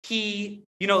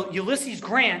 Ulysses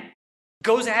Grant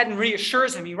goes ahead and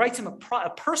reassures him. He writes him a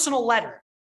personal letter,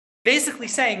 basically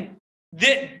saying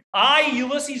that I,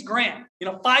 Ulysses Grant,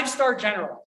 5-star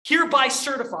general, hereby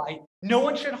certify no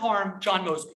one should harm John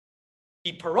Mosby.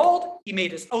 He paroled, he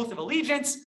made his oath of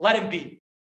allegiance, let him be.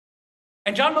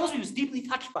 And John Mosby was deeply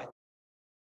touched by it.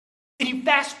 And you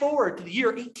fast forward to the year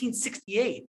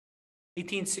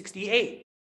 1868,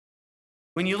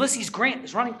 when Ulysses Grant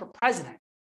is running for president.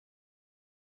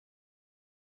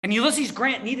 And Ulysses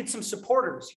Grant needed some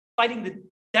supporters fighting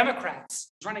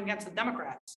Democrats. He was running against the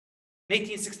Democrats in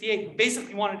 1868, who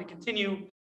basically wanted to continue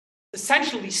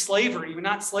essentially slavery, but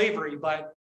not slavery,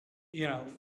 but,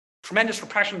 tremendous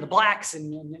repression of the blacks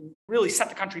and really set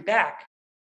the country back.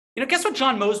 Guess what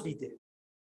John Mosby did?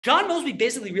 John Mosby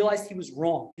basically realized he was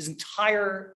wrong. His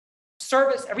entire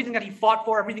service, everything that he fought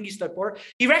for, everything he stood for,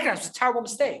 he recognized it was a terrible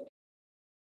mistake.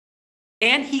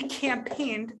 And he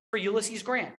campaigned for Ulysses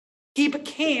Grant. He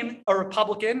became a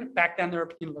Republican. Back then, the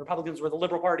Republicans were the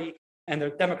Liberal Party and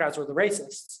the Democrats were the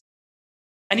racists.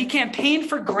 And he campaigned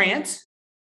for Grant.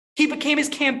 He became his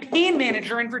campaign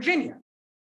manager in Virginia.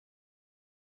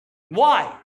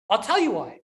 Why? I'll tell you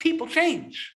why. People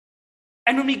change.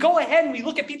 And when we go ahead and we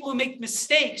look at people who make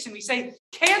mistakes and we say,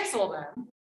 cancel them,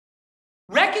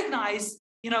 recognize,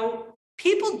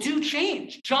 people do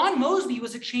change. John Mosby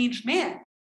was a changed man.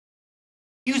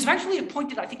 He was eventually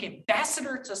appointed, I think,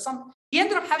 ambassador to he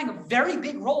ended up having a very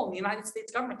big role in the United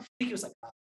States government. I think he was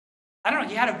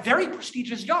he had a very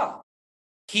prestigious job.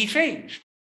 He changed.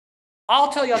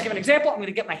 I'll give an example. I'm going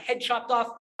to get my head chopped off.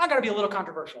 I'm going to be a little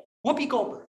controversial. Whoopi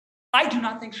Goldberg. I do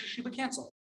not think she should be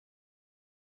canceled.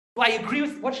 Do I agree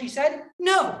with what she said?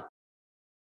 No.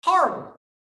 Horrible.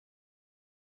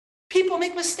 People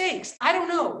make mistakes. I don't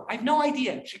know. I have no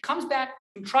idea. She comes back,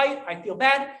 contrite. I feel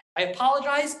bad. I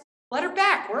apologize. Let her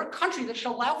back. We're a country that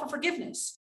shall allow for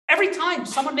forgiveness. Every time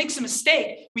someone makes a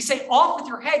mistake, we say, off with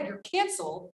your head, you're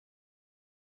canceled.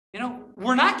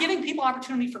 We're not giving people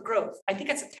opportunity for growth. I think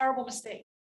that's a terrible mistake.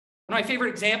 One of my favorite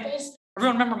examples,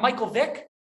 everyone remember Michael Vick?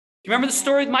 Do you remember the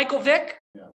story with Michael Vick?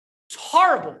 Yeah. It's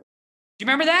horrible. Do you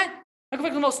remember that? Michael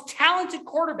Vick was the most talented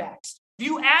quarterbacks. If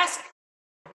you ask,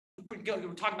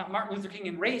 we're talking about Martin Luther King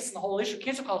and race and the whole issue of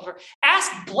cancel culture,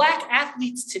 ask black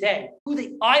athletes today who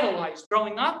they idolized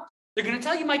growing up, they're going to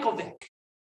tell you Michael Vick.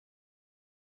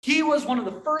 He was one of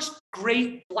the first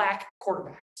great black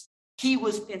quarterbacks. He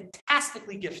was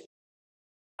fantastically gifted.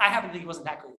 I happen to think he wasn't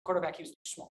that great. Quarterback, he was too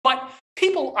small. But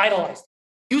people idolized him.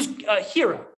 He was a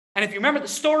hero. And if you remember the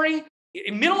story,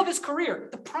 in the middle of his career,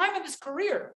 the prime of his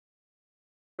career,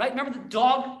 right? Remember the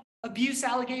dog abuse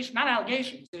allegation? Not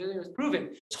allegations, it was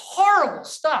proven. It's horrible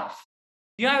stuff.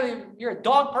 You're a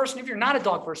dog person. If you're not a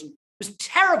dog person, it was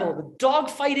terrible. The dog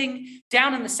fighting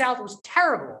down in the South was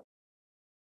terrible.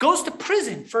 Goes to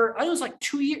prison for, I think it was like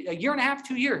 2 years, a year and a half,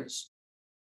 2 years.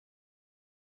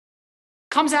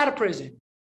 Comes out of prison.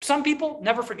 Some people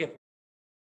never forgive him.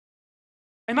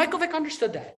 And Michael Vick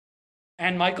understood that.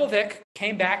 And Michael Vick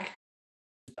came back.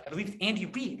 I believe Andy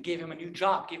Reid gave him a new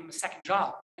job, gave him a second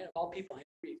job. And of all people, Andy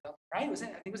Reid, right? I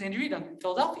think it was Andy Reid in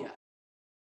Philadelphia.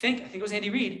 I think it was Andy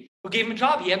Reid who gave him a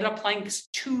job. He ended up playing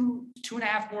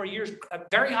 2.5 more years at a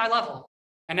very high level.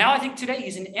 And now I think today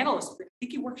he's an analyst. I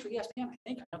think he works for ESPN.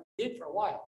 I know he did for a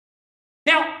while.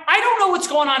 Now, I don't know what's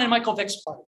going on in Michael Vick's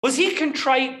heart. Was he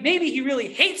contrite? Maybe he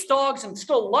really hates dogs and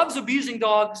still loves abusing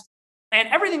dogs, and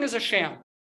everything is a sham.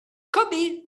 Could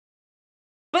be,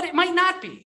 but it might not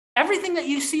be. Everything that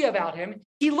you see about him,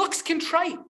 he looks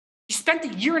contrite. He spent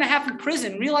a year and a half in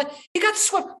prison, realized he got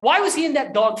swept. Why was he in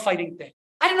that dog fighting thing?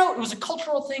 I don't know. It was a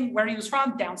cultural thing where he was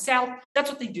from, down south. That's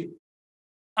what they do.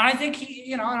 And I think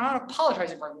I'm not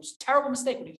apologizing for him. It was a terrible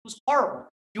mistake. It was horrible.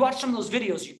 You watch some of those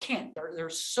videos, you can't. They're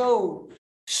so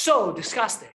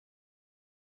disgusting.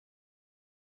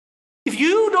 If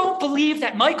you don't believe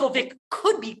that Michael Vick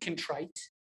could be contrite,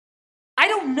 I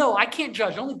don't know. I can't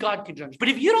judge. Only God can judge. But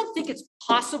if you don't think it's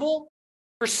possible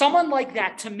for someone like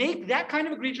that to make that kind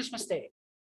of egregious mistake,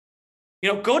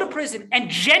 go to prison and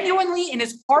genuinely in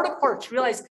his heart of hearts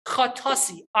realize,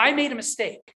 chatasi, I made a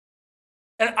mistake,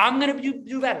 and I'm going to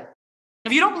do better.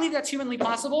 If you don't believe that's humanly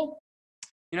possible,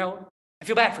 I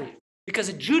feel bad for you. Because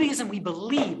in Judaism, we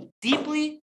believe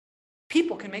deeply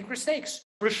people can make mistakes.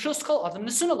 We have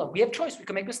choice. We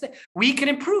can make mistakes. We can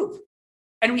improve.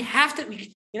 And we have to,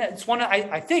 it's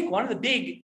I think one of the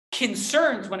big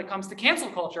concerns when it comes to cancel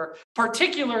culture,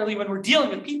 particularly when we're dealing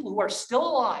with people who are still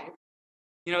alive.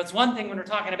 It's one thing when we're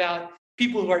talking about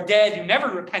people who are dead, who never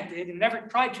repented and never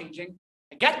tried changing.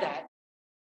 I get that.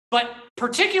 But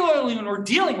particularly when we're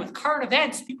dealing with current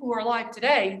events, people who are alive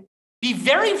today, be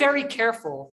very, very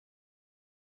careful.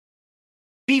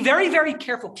 Be very, very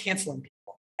careful canceling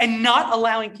people and not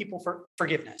allowing people for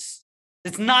forgiveness.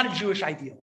 It's not a Jewish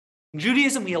ideal. In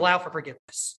Judaism, we allow for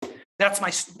forgiveness.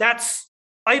 That's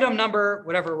item number,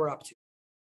 whatever we're up to.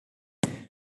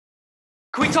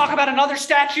 Can we talk about another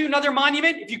statue, another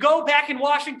monument? If you go back in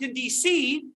Washington,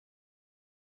 D.C.,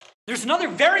 there's another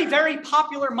very, very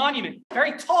popular monument,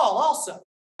 very tall also.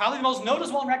 Probably the most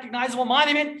noticeable and recognizable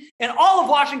monument in all of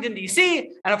Washington,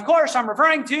 D.C. And of course, I'm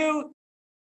referring to...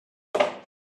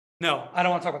 No, I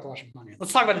don't want to talk about the Washington Monument.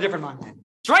 Let's talk about a different monument.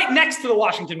 It's right next to the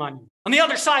Washington Monument. On the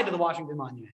other side of the Washington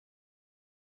Monument,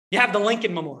 you have the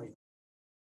Lincoln Memorial.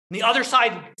 On the other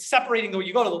side, separating,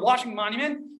 you go to the Washington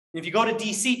Monument, and if you go to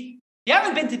D.C., if you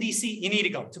haven't been to D.C., you need to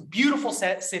go. It's a beautiful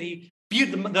city.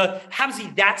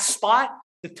 That spot,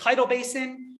 the tidal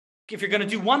basin, if you're going to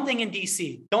do one thing in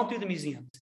D.C., don't do the museums.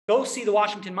 Go see the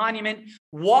Washington Monument,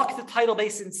 walk the tidal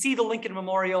basin, see the Lincoln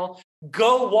Memorial,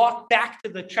 go walk back to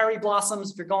the cherry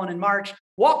blossoms if you're going in March,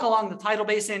 walk along the tidal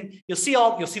basin. You'll see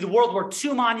the World War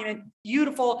II monument,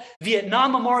 beautiful.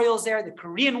 Vietnam Memorial is there, the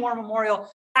Korean War Memorial,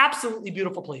 absolutely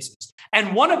beautiful places.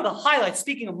 And one of the highlights,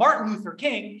 speaking of Martin Luther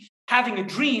King having a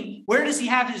dream, where does he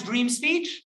have his dream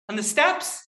speech? On the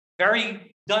steps,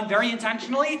 done very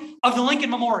intentionally, of the Lincoln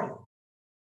Memorial.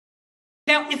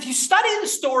 Now, if you study the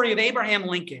story of Abraham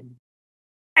Lincoln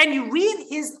and you read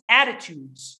his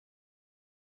attitudes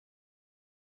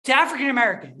to African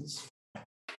Americans,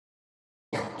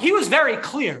 he was very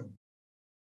clear.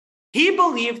 He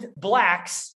believed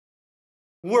blacks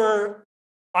were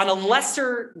on a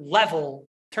lesser level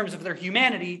in terms of their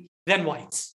humanity than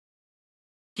whites.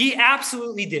 He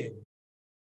absolutely did.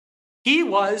 He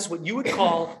was what you would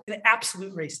call an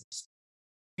absolute racist.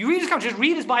 You read his comments, just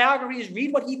read his biographies,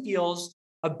 read what he feels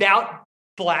about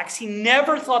blacks. He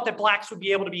never thought that blacks would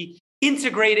be able to be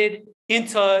integrated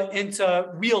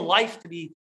into real life, to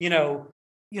be,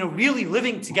 really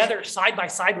living together side by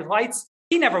side with whites.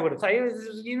 He never would have thought,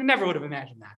 you never would have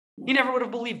imagined that. He never would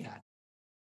have believed that.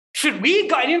 Should we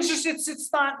go, and it's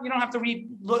not, you don't have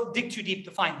to dig too deep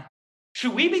to find that.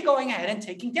 Should we be going ahead and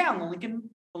taking down the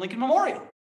Lincoln Memorial?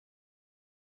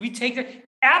 We take the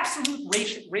absolute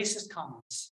racist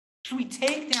comments. Should we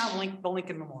take down the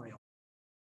Lincoln Memorial?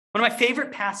 One of my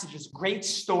favorite passages, great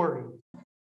story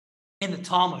in the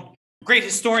Talmud. Great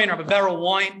historian, Rabbi Beryl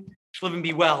Wine, live and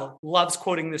be well, loves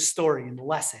quoting this story in the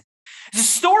lesson. It's a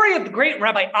story of the great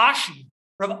Rabbi Ashi.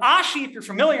 Rabbi Ashi, if you're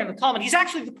familiar in the Talmud, he's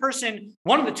actually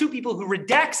one of the two people who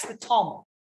redacts the Talmud.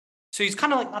 So he's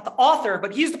kind of like not the author,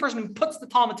 but he's the person who puts the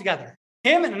Talmud together.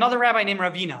 Him and another rabbi named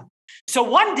Ravina. So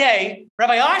one day,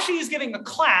 Rabbi Ashi is giving a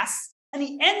class, and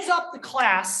he ends up the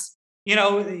class,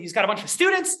 he's got a bunch of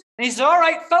students, and he says, all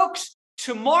right, folks,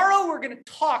 tomorrow we're going to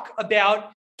talk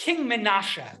about King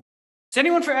Menashe. Is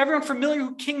everyone familiar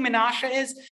who King Menashe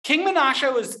is? King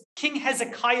Menashe was King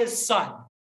Hezekiah's son.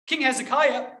 King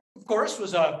Hezekiah, of course,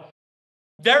 was a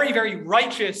very, very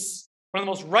righteous, one of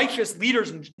the most righteous leaders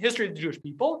in the history of the Jewish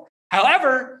people.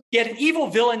 However, he had an evil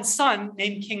villain son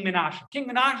named King Menashe. King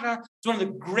Menashe was one of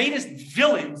the greatest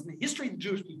villains in the history of the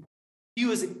Jewish people. He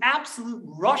was an absolute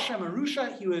Rasha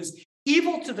Marusha. He was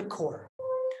evil to the core.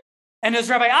 And as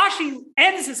Rabbi Ashi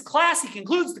ends his class, he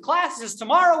concludes the class, he says,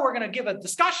 tomorrow we're going to give a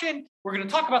discussion. We're going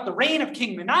to talk about the reign of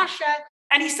King Menashe.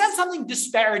 And he says something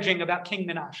disparaging about King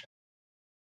Menashe.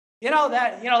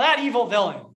 That evil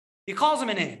villain. He calls him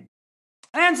a name.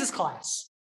 And ends his class.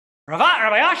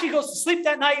 Rabbi Ashi goes to sleep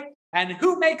that night. And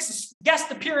who makes a guest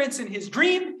appearance in his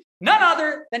dream? None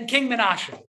other than King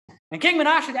Menashe. And King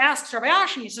Menashe asks Rabbi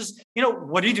Ashi, he says,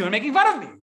 what are you doing making fun of me?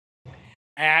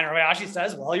 And Rabbi Ashi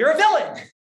says, well, you're a villain.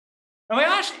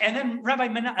 And then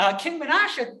King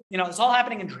Menashe, it's all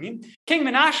happening in dream. King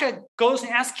Menashe goes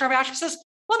and asks Rabbi Ashi, says,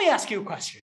 let me ask you a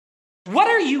question. What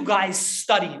are you guys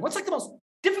studying? What's like the most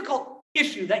difficult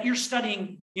issue that you're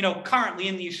studying, currently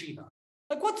in the yeshiva?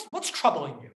 Like what's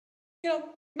troubling you?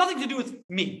 Nothing to do with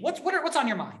me. What's on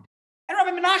your mind? And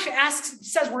Rabbi Menashe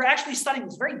says, we're actually studying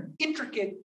this very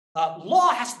intricate law.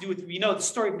 Has to do with, the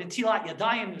story of Netilat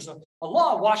Yadayim. There's a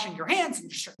law of washing your hands in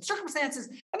certain circumstances.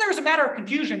 And there was a matter of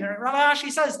confusion. And Rabbi Ashi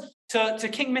says to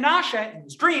King Menashe in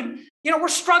his dream, we're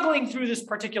struggling through this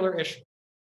particular issue.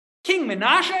 King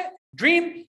Menashe,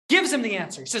 dream, gives him the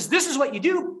answer. He says, this is what you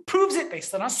do, proves it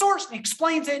based on a source, and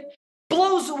explains it,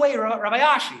 blows away Rabbi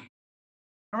Ashi.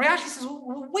 And Rabbi Ashi says,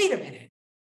 well, wait a minute.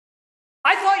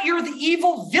 I thought you're the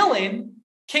evil villain,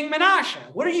 King Menashe.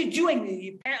 What are you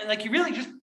doing? You really just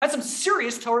had some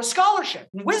serious Torah scholarship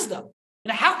and wisdom.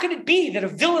 How could it be that a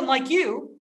villain like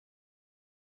you,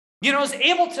 is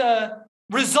able to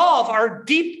resolve our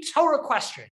deep Torah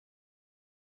question?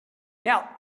 Now,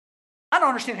 I don't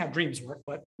understand how dreams work,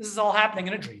 but this is all happening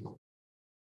in a dream.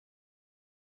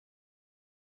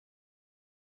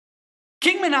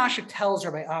 King Menashe tells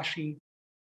Rabbi Ashi,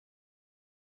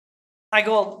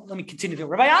 let me continue.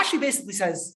 Rabbi Ashi basically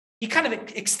says, he kind of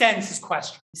extends his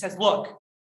question. He says, look,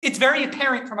 it's very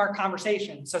apparent from our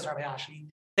conversation, says Rabbi Ashi,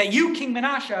 that you, King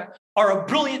Menashe, are a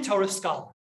brilliant Torah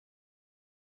scholar.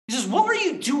 He says, what were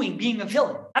you doing being a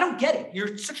villain? I don't get it.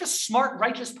 You're such a smart,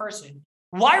 righteous person.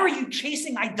 Why were you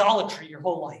chasing idolatry your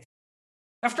whole life?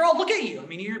 After all, look at you.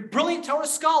 You're a brilliant Torah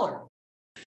scholar.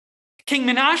 King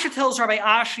Menashe tells Rabbi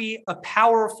Ashi a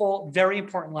powerful, very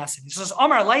important lesson. He says,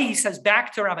 Omar Lay, he says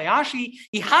back to Rabbi Ashi,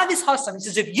 he had this Hassam. He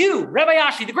says, if you, Rabbi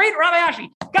Ashi, the great Rabbi Ashi,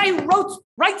 guy who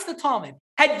writes the Talmud,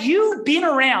 had you been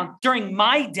around during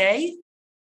my day,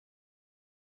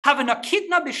 have a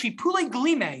nakitna b'shipule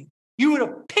glime, you would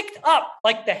have picked up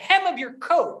like the hem of your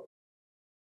coat,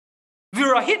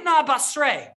 virahitna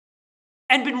basre,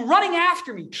 and been running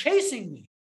after me, chasing me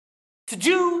to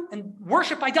do and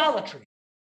worship idolatry.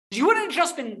 You wouldn't have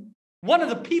just been one of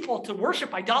the people to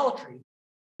worship idolatry.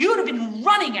 You would have been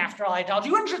running after idolatry.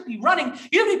 You wouldn't just be running.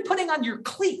 You would be putting on your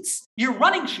cleats, your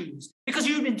running shoes, because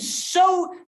you've been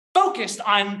so focused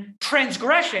on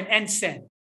transgression and sin.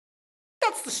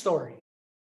 That's the story.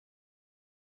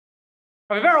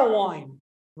 Rabbi Beryl Wine,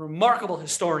 remarkable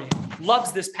historian,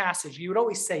 loves this passage. He would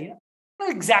always say, I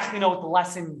don't exactly know what the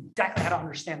lesson, exactly how to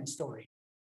understand the story.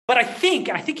 But I think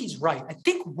he's right. I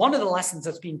think one of the lessons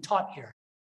that's being taught here,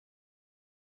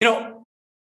 I don't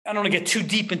want to get too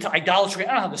deep into idolatry. I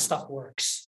don't know how this stuff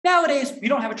works. Nowadays, we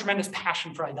don't have a tremendous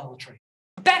passion for idolatry.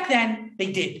 But back then,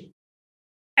 they did.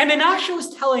 And Menashe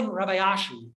was telling Rabbi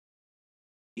Ashi,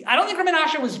 I don't think Rabbi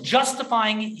Menashe was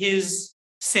justifying his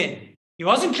sin. He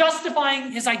wasn't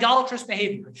justifying his idolatrous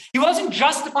behavior. He wasn't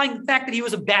justifying the fact that he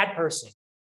was a bad person.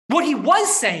 What he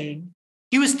was saying,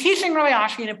 he was teaching Rabbi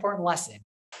Ashi an important lesson.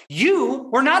 You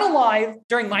were not alive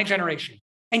during my generation.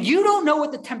 And you don't know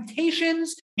what the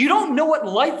temptations, you don't know what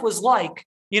life was like,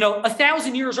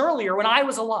 1,000 years earlier when I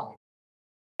was alive.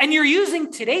 And you're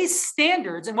using today's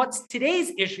standards and what's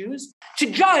today's issues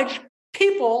to judge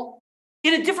people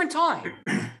in a different time.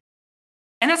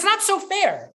 And that's not so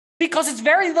fair, because it's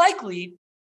very likely,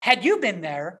 had you been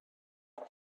there,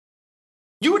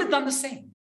 you would have done the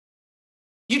same.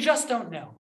 You just don't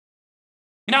know.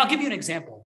 I'll give you an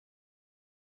example.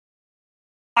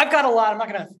 I've got a lot, I'm not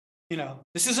going to,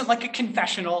 this isn't like a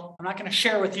confessional. I'm not going to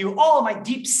share with you all of my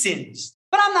deep sins,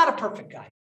 but I'm not a perfect guy.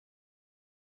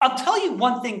 I'll tell you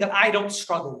one thing that I don't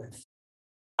struggle with.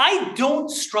 I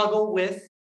don't struggle with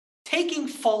taking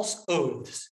false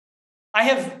oaths. I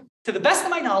have, to the best of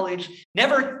my knowledge,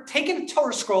 never taken a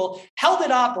Torah scroll, held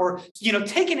it up, or,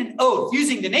 taken an oath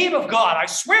using the name of God. I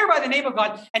swear by the name of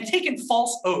God, and taken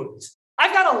false oaths.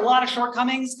 I've got a lot of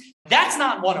shortcomings. That's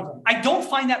not one of them. I don't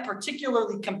find that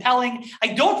particularly compelling. I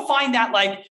don't find that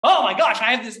like, oh my gosh,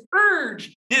 I have this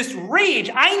urge, this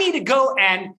rage. I need to go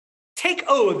and take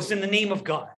oaths in the name of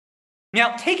God.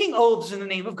 Now, taking oaths in the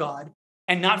name of God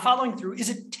and not following through is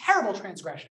a terrible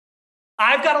transgression.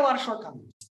 I've got a lot of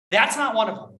shortcomings. That's not one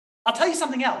of them. I'll tell you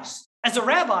something else. As a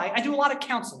rabbi, I do a lot of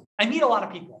counseling. I meet a lot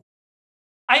of people.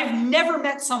 I've never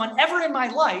met someone ever in my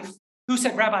life who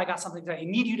said, Rabbi, I got something today. I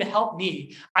need you to help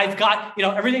me. I've got,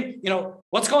 everything,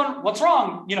 what's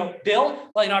wrong? Bill,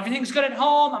 well, everything's good at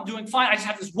home. I'm doing fine. I just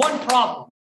have this one problem.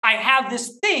 I have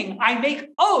this thing. I make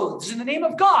oaths in the name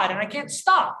of God and I can't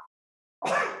stop.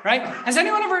 Right? Has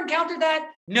anyone ever encountered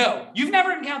that? No, you've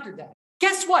never encountered that.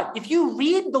 Guess what? If you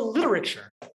read the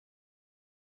literature,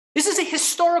 this is a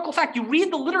historical fact. You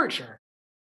read the literature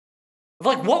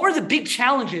of what were the big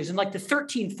challenges in the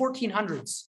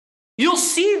 1400s? You'll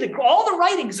see all the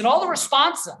writings and all the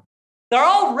responsa. They're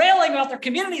all railing about their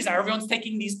communities. Everyone's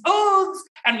taking these oaths,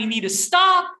 and we need to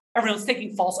stop. Everyone's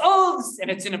taking false oaths, and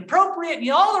it's inappropriate. And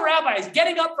all the rabbis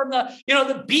getting up from the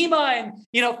bima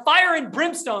and fire and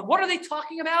brimstone. What are they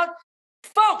talking about?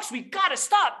 Folks, we got to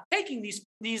stop taking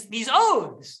these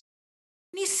oaths.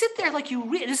 And you sit there you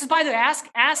read. This is by the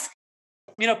ask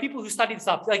people who study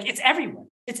stuff. It's everywhere.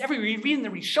 It's everywhere. You read in the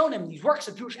Rishonim, these works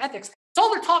of Jewish ethics. It's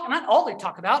all they're talking. Not all they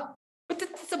talk about. But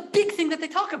that's a big thing that they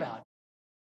talk about.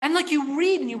 And you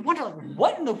read and you wonder,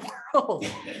 what in the world?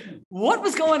 What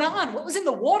was going on? What was in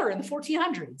the water in the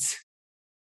 1400s?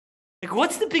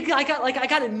 What's the big, I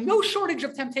got no shortage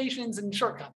of temptations and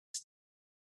shortcomings.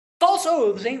 False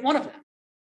oaths ain't one of them.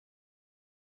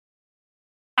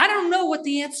 I don't know what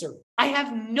the answer. I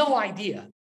have no idea.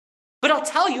 But I'll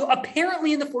tell you,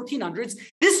 apparently in the 1400s,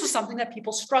 this was something that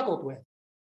people struggled with.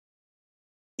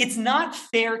 It's not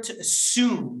fair to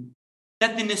assume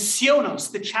that the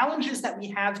nisyonos, the challenges that we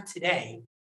have today,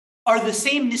 are the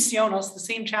same nisyonos, the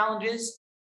same challenges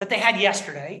that they had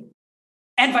yesterday,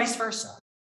 and vice versa.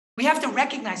 We have to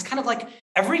recognize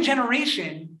every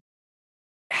generation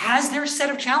has their set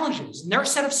of challenges and their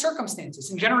set of circumstances.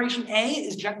 And generation A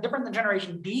is different than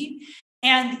generation B.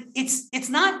 And it's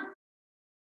not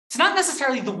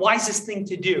necessarily the wisest thing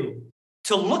to do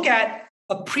to look at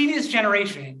a previous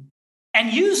generation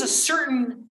and use a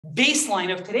certain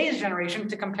baseline of today's generation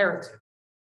to compare it to.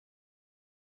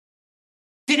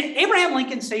 Did Abraham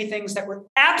Lincoln say things that were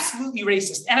absolutely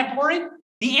racist and abhorrent?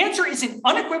 The answer is an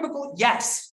unequivocal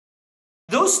yes.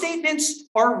 Those statements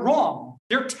are wrong.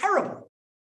 They're terrible.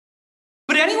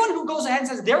 But anyone who goes ahead and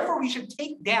says, therefore we should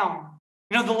take down,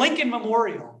 the Lincoln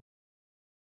Memorial,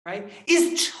 right,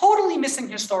 is totally missing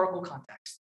historical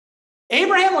context.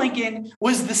 Abraham Lincoln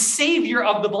was the savior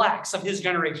of the blacks of his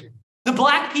generation. The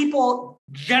black people,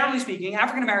 generally speaking,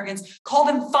 African Americans, called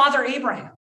him Father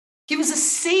Abraham. He was a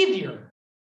savior.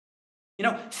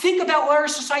 Think about where our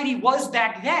society was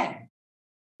back then.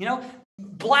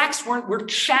 Blacks were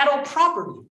chattel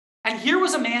property. And here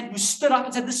was a man who stood up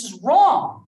and said, this is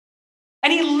wrong.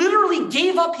 And he literally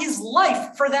gave up his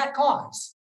life for that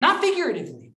cause. Not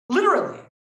figuratively, literally.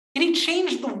 And he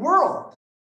changed the world.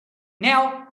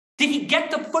 Now, did he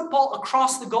get the football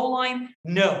across the goal line?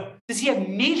 No. Does he have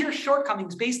major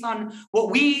shortcomings based on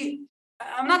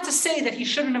I'm not to say that he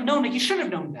shouldn't have known, but he should have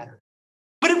known better.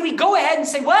 But if we go ahead and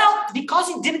say, well, because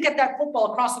he didn't get that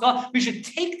football across the goal line, we should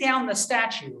take down the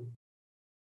statue.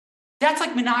 That's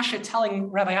like Menashe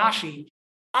telling Rabbi Ashi,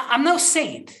 I'm no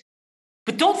saint,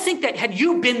 but don't think that had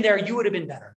you been there, you would have been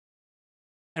better.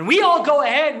 And we all go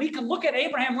ahead, we can look at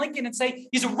Abraham Lincoln and say,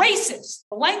 he's a racist,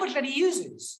 the language that he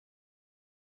uses.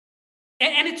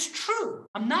 And it's true.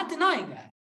 I'm not denying that.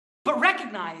 But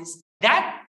recognize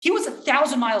that he was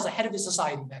 1,000 miles ahead of his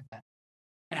society back then.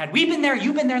 And had we been there,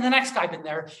 you been there, the next guy been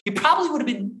there, he probably would have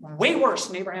been way worse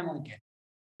than Abraham Lincoln.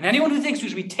 And anyone who thinks we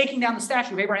should be taking down the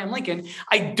statue of Abraham Lincoln,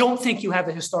 I don't think you have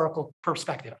a historical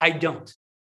perspective. I don't.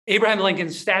 Abraham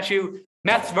Lincoln's statue,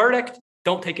 Meth's verdict,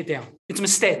 don't take it down. It's a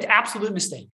mistake, it's an absolute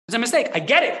mistake. It's a mistake. I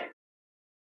get it.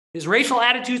 His racial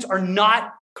attitudes are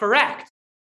not correct.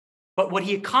 But what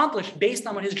he accomplished based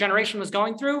on what his generation was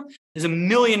going through is a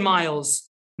million miles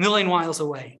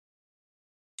away.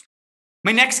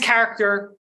 My next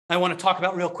character I want to talk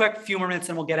about real quick, a few more minutes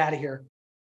and we'll get out of here.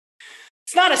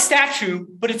 It's not a statue,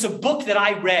 but it's a book that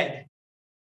I read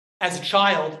as a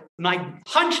child. My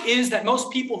hunch is that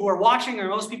most people who are watching or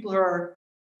most people who are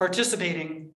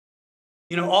participating,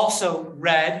 also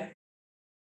read.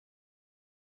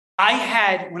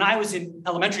 When I was in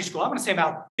elementary school, I'm going to say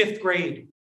about 5th grade.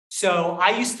 So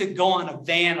I used to go on a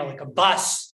van or like a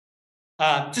bus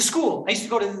to school. I used to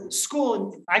go to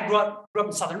school, and I grew up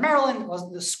in Southern Maryland.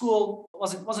 The school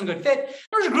wasn't a good fit.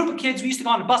 There was a group of kids. We used to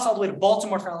go on a bus all the way to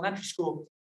Baltimore for elementary school.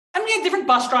 And we had different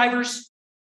bus drivers,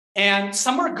 and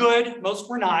some were good, most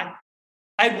were not.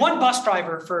 I had one bus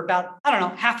driver for about,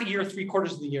 half a year,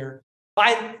 3/4 of the year. If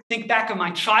I think back of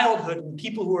my childhood and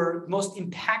people who were most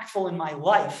impactful in my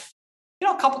life,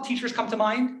 a couple teachers come to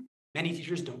mind. Many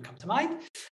teachers don't come to mind.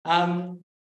 And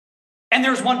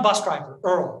there's one bus driver,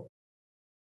 Earl.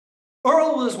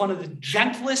 Earl was one of the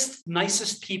gentlest,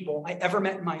 nicest people I ever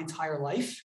met in my entire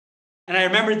life. And I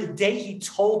remember the day he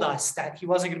told us that he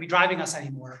wasn't going to be driving us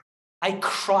anymore, I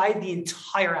cried the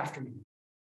entire afternoon.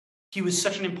 He was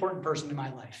such an important person in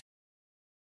my life.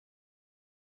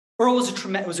 Earl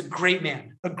was a great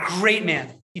man,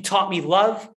 He taught me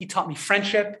love. He taught me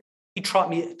friendship. He taught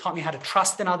me how to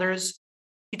trust in others.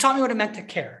 He taught me what it meant to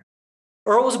care.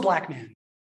 Earl was a black man.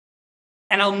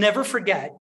 And I'll never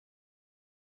forget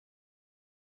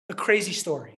a crazy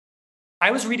story.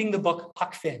 I was reading the book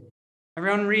Huck Finn.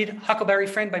 Everyone read Huckleberry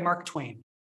Finn by Mark Twain.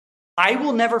 I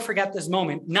will never forget this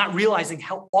moment, not realizing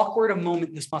how awkward a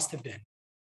moment this must have been.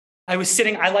 I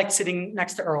liked sitting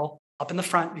next to Earl up in the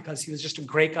front because he was just a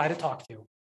great guy to talk to.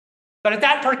 But at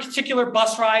that particular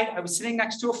bus ride, I was sitting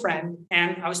next to a friend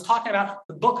and I was talking about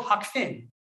the book Huck Finn.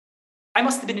 I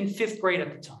must have been in 5th grade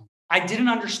at the time. I didn't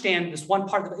understand this one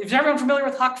part of it. Is everyone familiar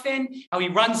with Huck Finn? How he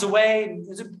runs away?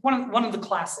 It's one of the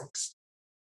classics.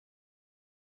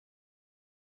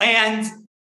 And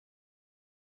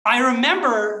I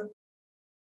remember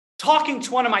talking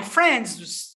to one of my friends who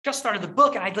just started the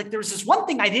book, and there was this one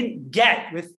thing I didn't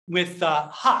get with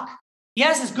Huck. He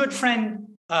has this good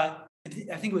friend, I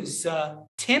think it was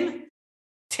Tim.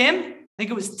 I think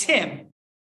it was Tim.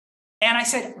 And I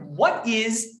said, what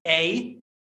is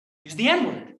use the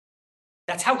N-word.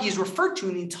 That's how he's referred to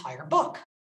in the entire book.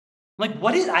 I'm like,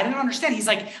 what is, I didn't understand. He's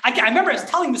like, I remember I was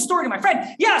telling the story to my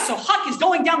friend. Yeah, so Huck is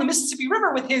going down the Mississippi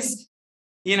River with his,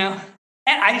 and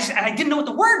I didn't know what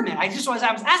the word meant. I was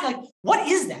asking, what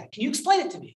is that? Can you explain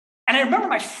it to me? And I remember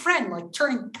my friend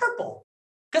turning purple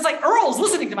because Earl's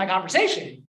listening to my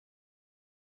conversation.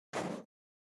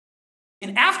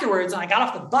 And afterwards, when I got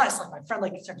off the bus, my friend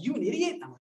said, "Are you an idiot?" And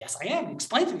I'm like, "Yes, I am." He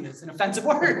explained to me that it's an offensive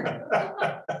word.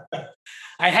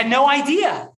 I had no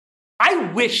idea. I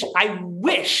didn't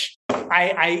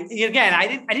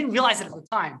realize it at the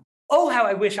time. Oh, how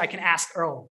I wish I can ask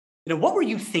Earl, what were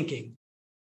you thinking?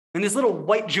 And this little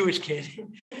white Jewish kid,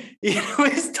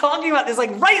 was talking about this,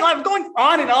 I'm going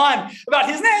on and on about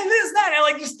his name, this, that,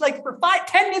 and for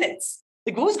 5-10 minutes.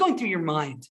 Like, what was going through your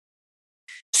mind?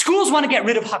 Schools want to get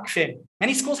rid of Huck Finn.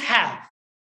 Many schools have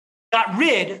got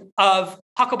rid of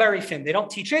Huckleberry Finn. They don't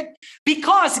teach it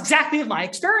because exactly of my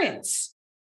experience.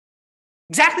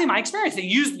 Exactly my experience. They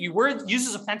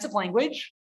uses offensive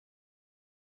language.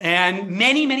 And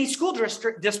many, many school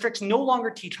districts no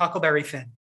longer teach Huckleberry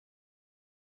Finn.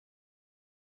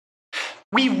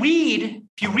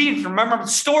 If you remember the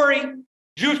story,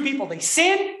 Jewish people, they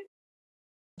sinned.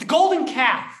 The golden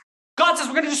calf. God says,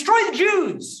 we're going to destroy the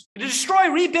Jews. We're going to destroy,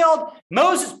 rebuild.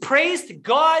 Moses prays to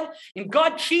God, and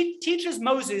God teaches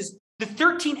Moses the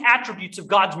 13 attributes of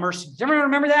God's mercy. Does everyone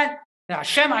remember that?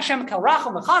 Hashem kal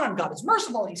rachum v'chanan. God is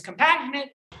merciful. He's compassionate.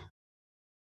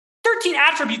 13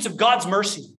 attributes of God's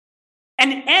mercy.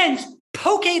 And it ends,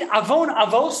 poked avon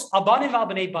avos abanev al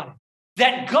b'nei banim.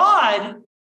 That God,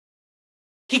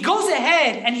 he goes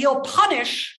ahead and he'll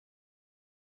punish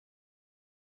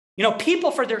people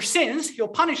for their sins. He'll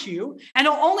punish you, and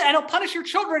he'll punish your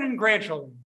children and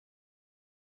grandchildren.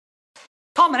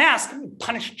 Talmud asks,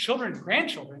 punish children and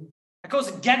grandchildren? That goes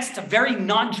against a very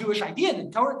non-Jewish idea.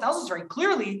 The Torah tells us very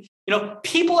clearly,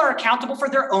 people are accountable for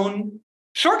their own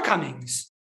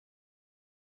shortcomings.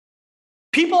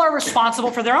 People are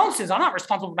responsible for their own sins. I'm not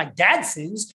responsible for my dad's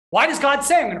sins. Why does God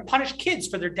say I'm going to punish kids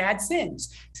for their dad's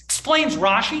sins? Explains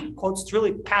Rashi, quotes, it's really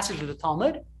a passage of the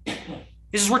Talmud.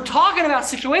 This is we're talking about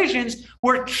situations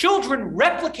where children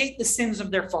replicate the sins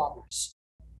of their fathers.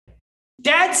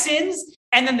 Dad sins,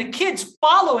 and then the kids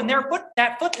follow in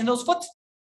those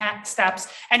footsteps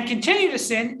and continue to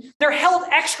sin. They're held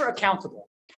extra accountable.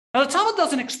 Now, the Talmud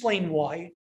doesn't explain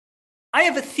why. I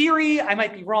have a theory. I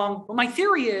might be wrong, but my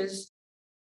theory is,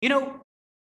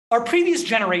 our previous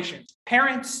generations,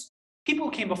 parents, people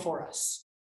who came before us,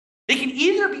 they can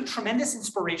either be tremendous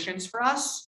inspirations for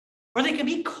us, or they can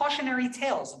be cautionary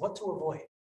tales of what to avoid.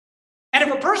 And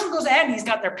if a person goes ahead and he's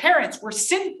got their parents were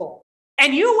sinful,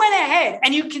 and you went ahead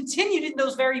and you continued in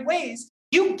those very ways,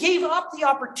 you gave up the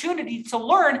opportunity to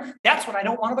learn, that's what I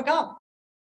don't want to become.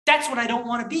 That's what I don't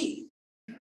want to be.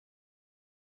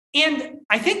 And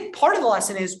I think part of the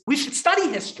lesson is we should study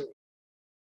history.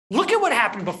 Look at what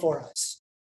happened before us.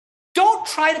 Don't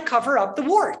try to cover up the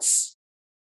warts.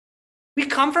 We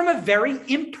come from a very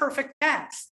imperfect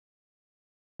past.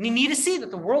 And you need to see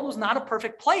that the world was not a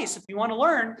perfect place if you want to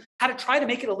learn how to try to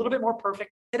make it a little bit more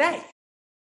perfect today.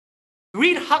 You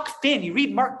read Huck Finn, you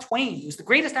read Mark Twain, who's the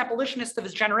greatest abolitionist of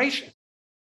his generation.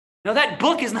 Now, that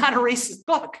book is not a racist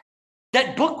book.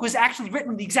 That book was actually written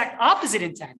with the exact opposite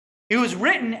intent. It was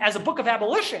written as a book of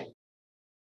abolition.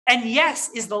 And yes,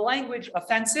 is the language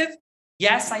offensive?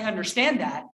 Yes, I understand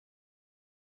that.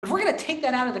 But if we're going to take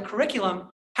that out of the curriculum,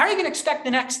 how are you going to expect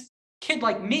the next kid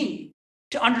like me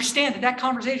to understand that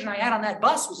conversation I had on that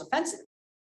bus was offensive?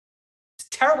 It's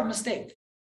a terrible mistake.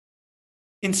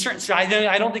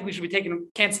 I don't think we should be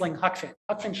canceling Huck Finn.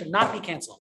 Huck Finn should not be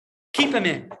canceled. Keep him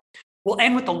in. We'll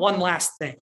end with the one last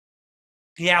thing.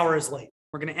 The hour is late.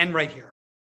 We're going to end right here.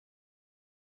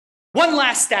 One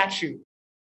last statue.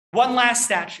 It's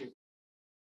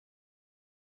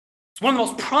one of the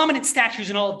most prominent statues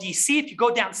in all of DC. If you go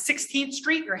down 16th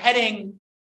Street, you're heading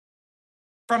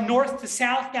from north to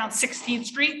south down 16th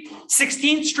Street.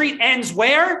 16th Street ends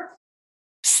where?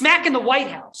 Smack in the White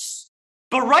House.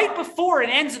 But right before it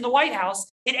ends in the White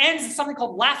House, it ends in something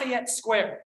called Lafayette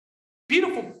Square.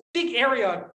 Beautiful, big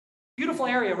area, beautiful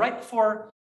area right before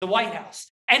the White House.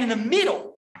 And in the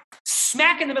middle,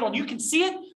 smack in the middle, and you can see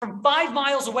it from 5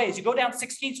 miles away. As you go down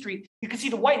 16th Street, you can see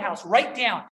the White House right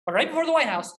down. But right before the White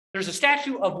House, there's a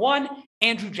statue of one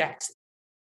Andrew Jackson.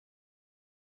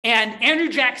 And Andrew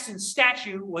Jackson's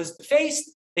statue was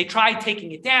defaced. They tried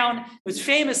taking it down.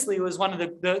 It was one of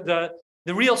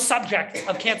the real subject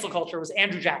of cancel culture was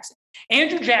Andrew Jackson.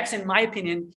 Andrew Jackson, in my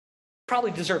opinion,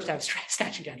 probably deserves to have a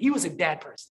statue down. He was a bad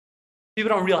person. People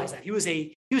don't realize that. He was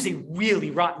a really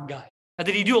rotten guy. Now,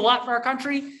 did he do a lot for our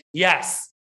country?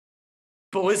 Yes.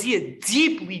 But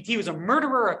he was a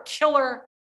murderer, a killer,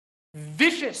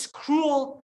 vicious,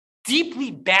 cruel,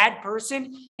 deeply bad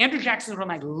person. Andrew Jackson is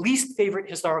one of my least favorite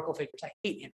historical figures. I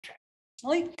hate Andrew Jackson.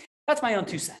 Personally, that's my own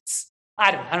 2 cents.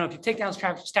 I don't know if you take down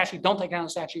the statue, don't take down the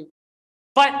statue.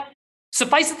 But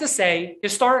suffice it to say,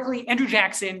 historically, Andrew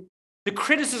Jackson, the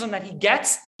criticism that he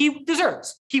gets, he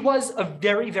deserves. He was a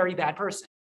very, very bad person.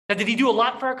 Now, did he do a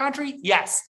lot for our country?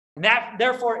 Yes. And that,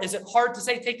 therefore, is it hard to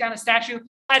say take down a statue?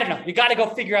 I don't know. You got to go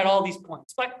figure out all these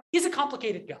points. But he's a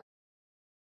complicated guy.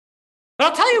 But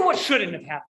I'll tell you what shouldn't have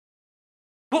happened.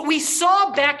 What we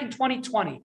saw back in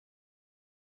 2020,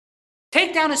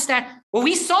 take down a statue, what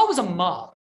we saw was a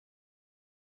mob.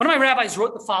 One of my rabbis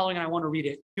wrote the following, and I want to read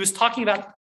it. He was talking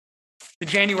about the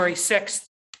January 6th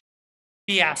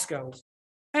fiasco.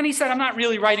 And he said, I'm not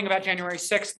really writing about January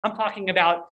 6th. I'm talking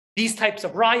about these types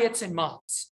of riots and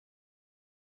mobs.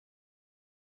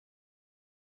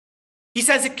 He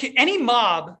says any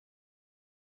mob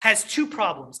has two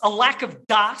problems: a lack of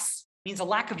das, means a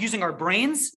lack of using our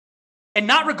brains, and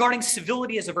not regarding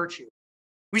civility as a virtue.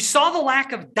 We saw the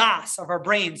lack of das of our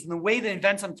brains in the way the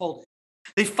events unfolded.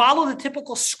 They follow the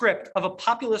typical script of a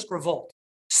populist revolt: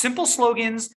 simple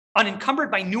slogans,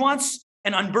 unencumbered by nuance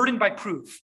and unburdened by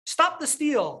proof. Stop the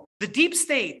steal, the deep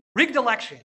state, rigged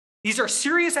election. These are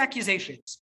serious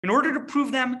accusations. In order to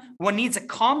prove them, one needs a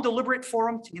calm, deliberate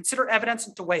forum to consider evidence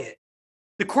and to weigh it.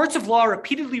 The courts of law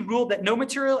repeatedly ruled that no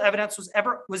material evidence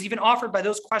was even offered by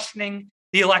those questioning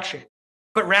the election.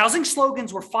 But rousing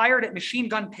slogans were fired at machine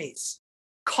gun pace.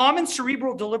 Common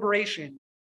cerebral deliberation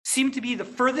seemed to be the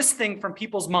furthest thing from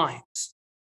people's minds.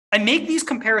 I make these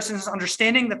comparisons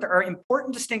understanding that there are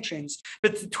important distinctions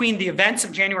between the events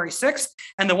of January 6th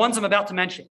and the ones I'm about to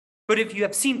mention. But if you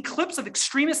have seen clips of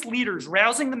extremist leaders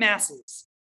rousing the masses,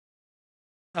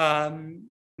 the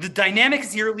dynamic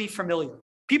is eerily familiar.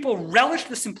 People relish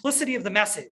the simplicity of the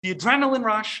message, the adrenaline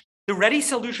rush, the ready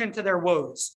solution to their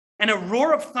woes, and a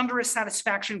roar of thunderous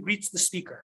satisfaction greets the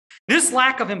speaker. This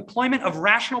lack of employment of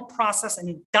rational process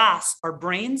and das, our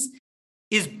brains,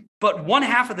 is but one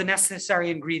half of the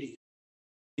necessary ingredient.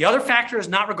 The other factor is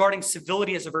not regarding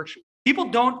civility as a virtue. People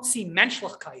don't see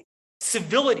menschlichkeit,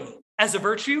 civility, as a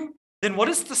virtue. Then what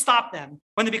is to stop them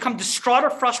when they become distraught or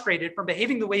frustrated from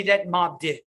behaving the way that mob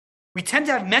did? We tend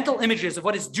to have mental images of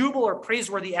what is doable or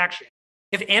praiseworthy action.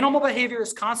 If animal behavior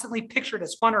is constantly pictured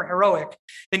as fun or heroic,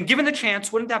 then given the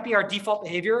chance, wouldn't that be our default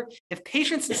behavior? If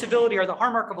patience and civility are the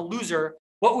hallmark of a loser,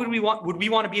 what would we want? Would we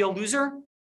want to be a loser?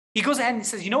 He goes ahead and he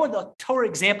says, you know what the Torah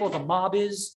example of a mob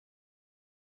is?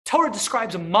 Torah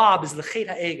describes a mob as the chet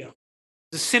ha'ego,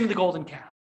 the sin of the golden calf.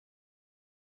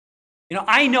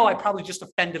 I know I probably just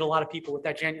offended a lot of people with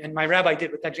that, and my rabbi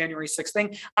did with that January 6th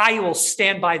thing. I will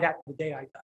stand by that the day I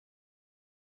die.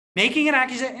 Making an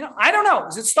accusation, I don't know.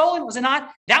 Was it stolen? Was it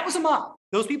not? That was a mob.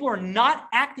 Those people are not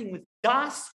acting with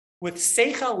das, with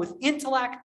seicha, with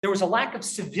intellect. There was a lack of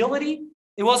civility.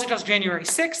 It wasn't just January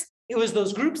 6th. It was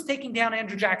those groups taking down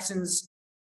Andrew Jackson's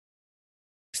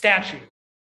statue.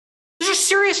 Those are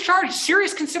serious charges,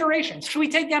 serious considerations. Should we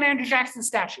take down Andrew Jackson's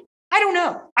statue? I don't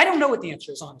know. I don't know what the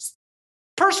answer is, honestly.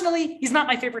 Personally, he's not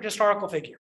my favorite historical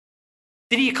figure.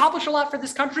 Did he accomplish a lot for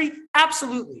this country?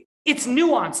 Absolutely. It's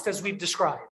nuanced, as we've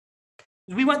described.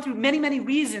 We went through many, many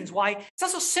reasons why it's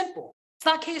not so simple. It's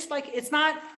not case by case. It's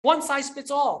not one size fits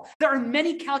all. There are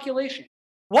many calculations.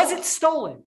 Was it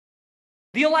stolen?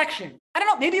 The election? I don't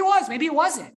know. Maybe it was. Maybe it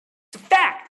wasn't. It's a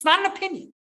fact. It's not an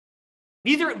opinion.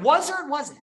 Neither it was or it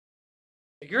wasn't.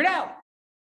 Figure it out.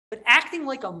 But acting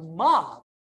like a mob,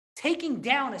 taking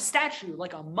down a statue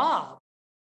like a mob,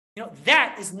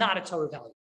 that is not a Torah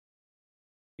value.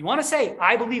 You want to say,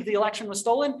 I believe the election was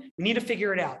stolen? We need to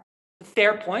figure it out. A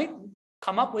fair point.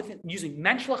 Come up with it using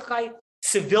menschlichkeit,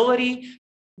 civility,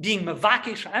 being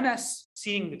mevakesh emes,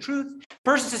 seeing the truth.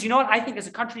 Person says, you know what? I think as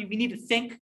a country, we need to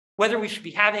think whether we should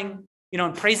be having,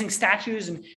 and praising statues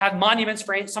and have monuments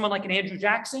for someone like an Andrew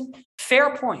Jackson.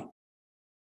 Fair point.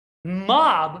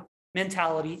 Mob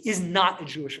mentality is not a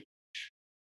Jewish approach.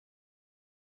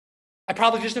 I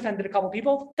probably just offended a couple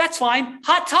people. That's fine.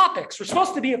 Hot topics. We're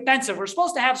supposed to be offensive. We're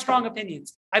supposed to have strong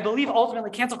opinions. I believe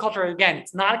ultimately cancel culture, again,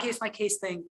 it's not a case-by-case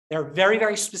thing. There are very,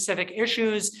 very specific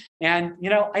issues. And,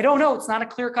 I don't know. It's not a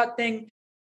clear-cut thing.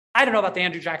 I don't know about the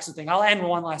Andrew Jackson thing. I'll end with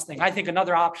one last thing. I think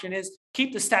another option is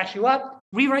keep the statue up,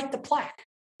 rewrite the plaque.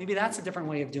 Maybe that's a different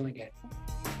way of doing it.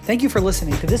 Thank you for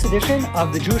listening to this edition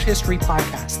of the Jewish History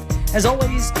Podcast. As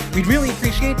always, we'd really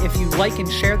appreciate if you like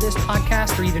and share this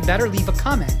podcast, or even better, leave a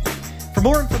comment. For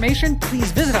more information,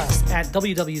 please visit us at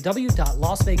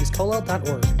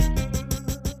www.lasvegaskollel.org.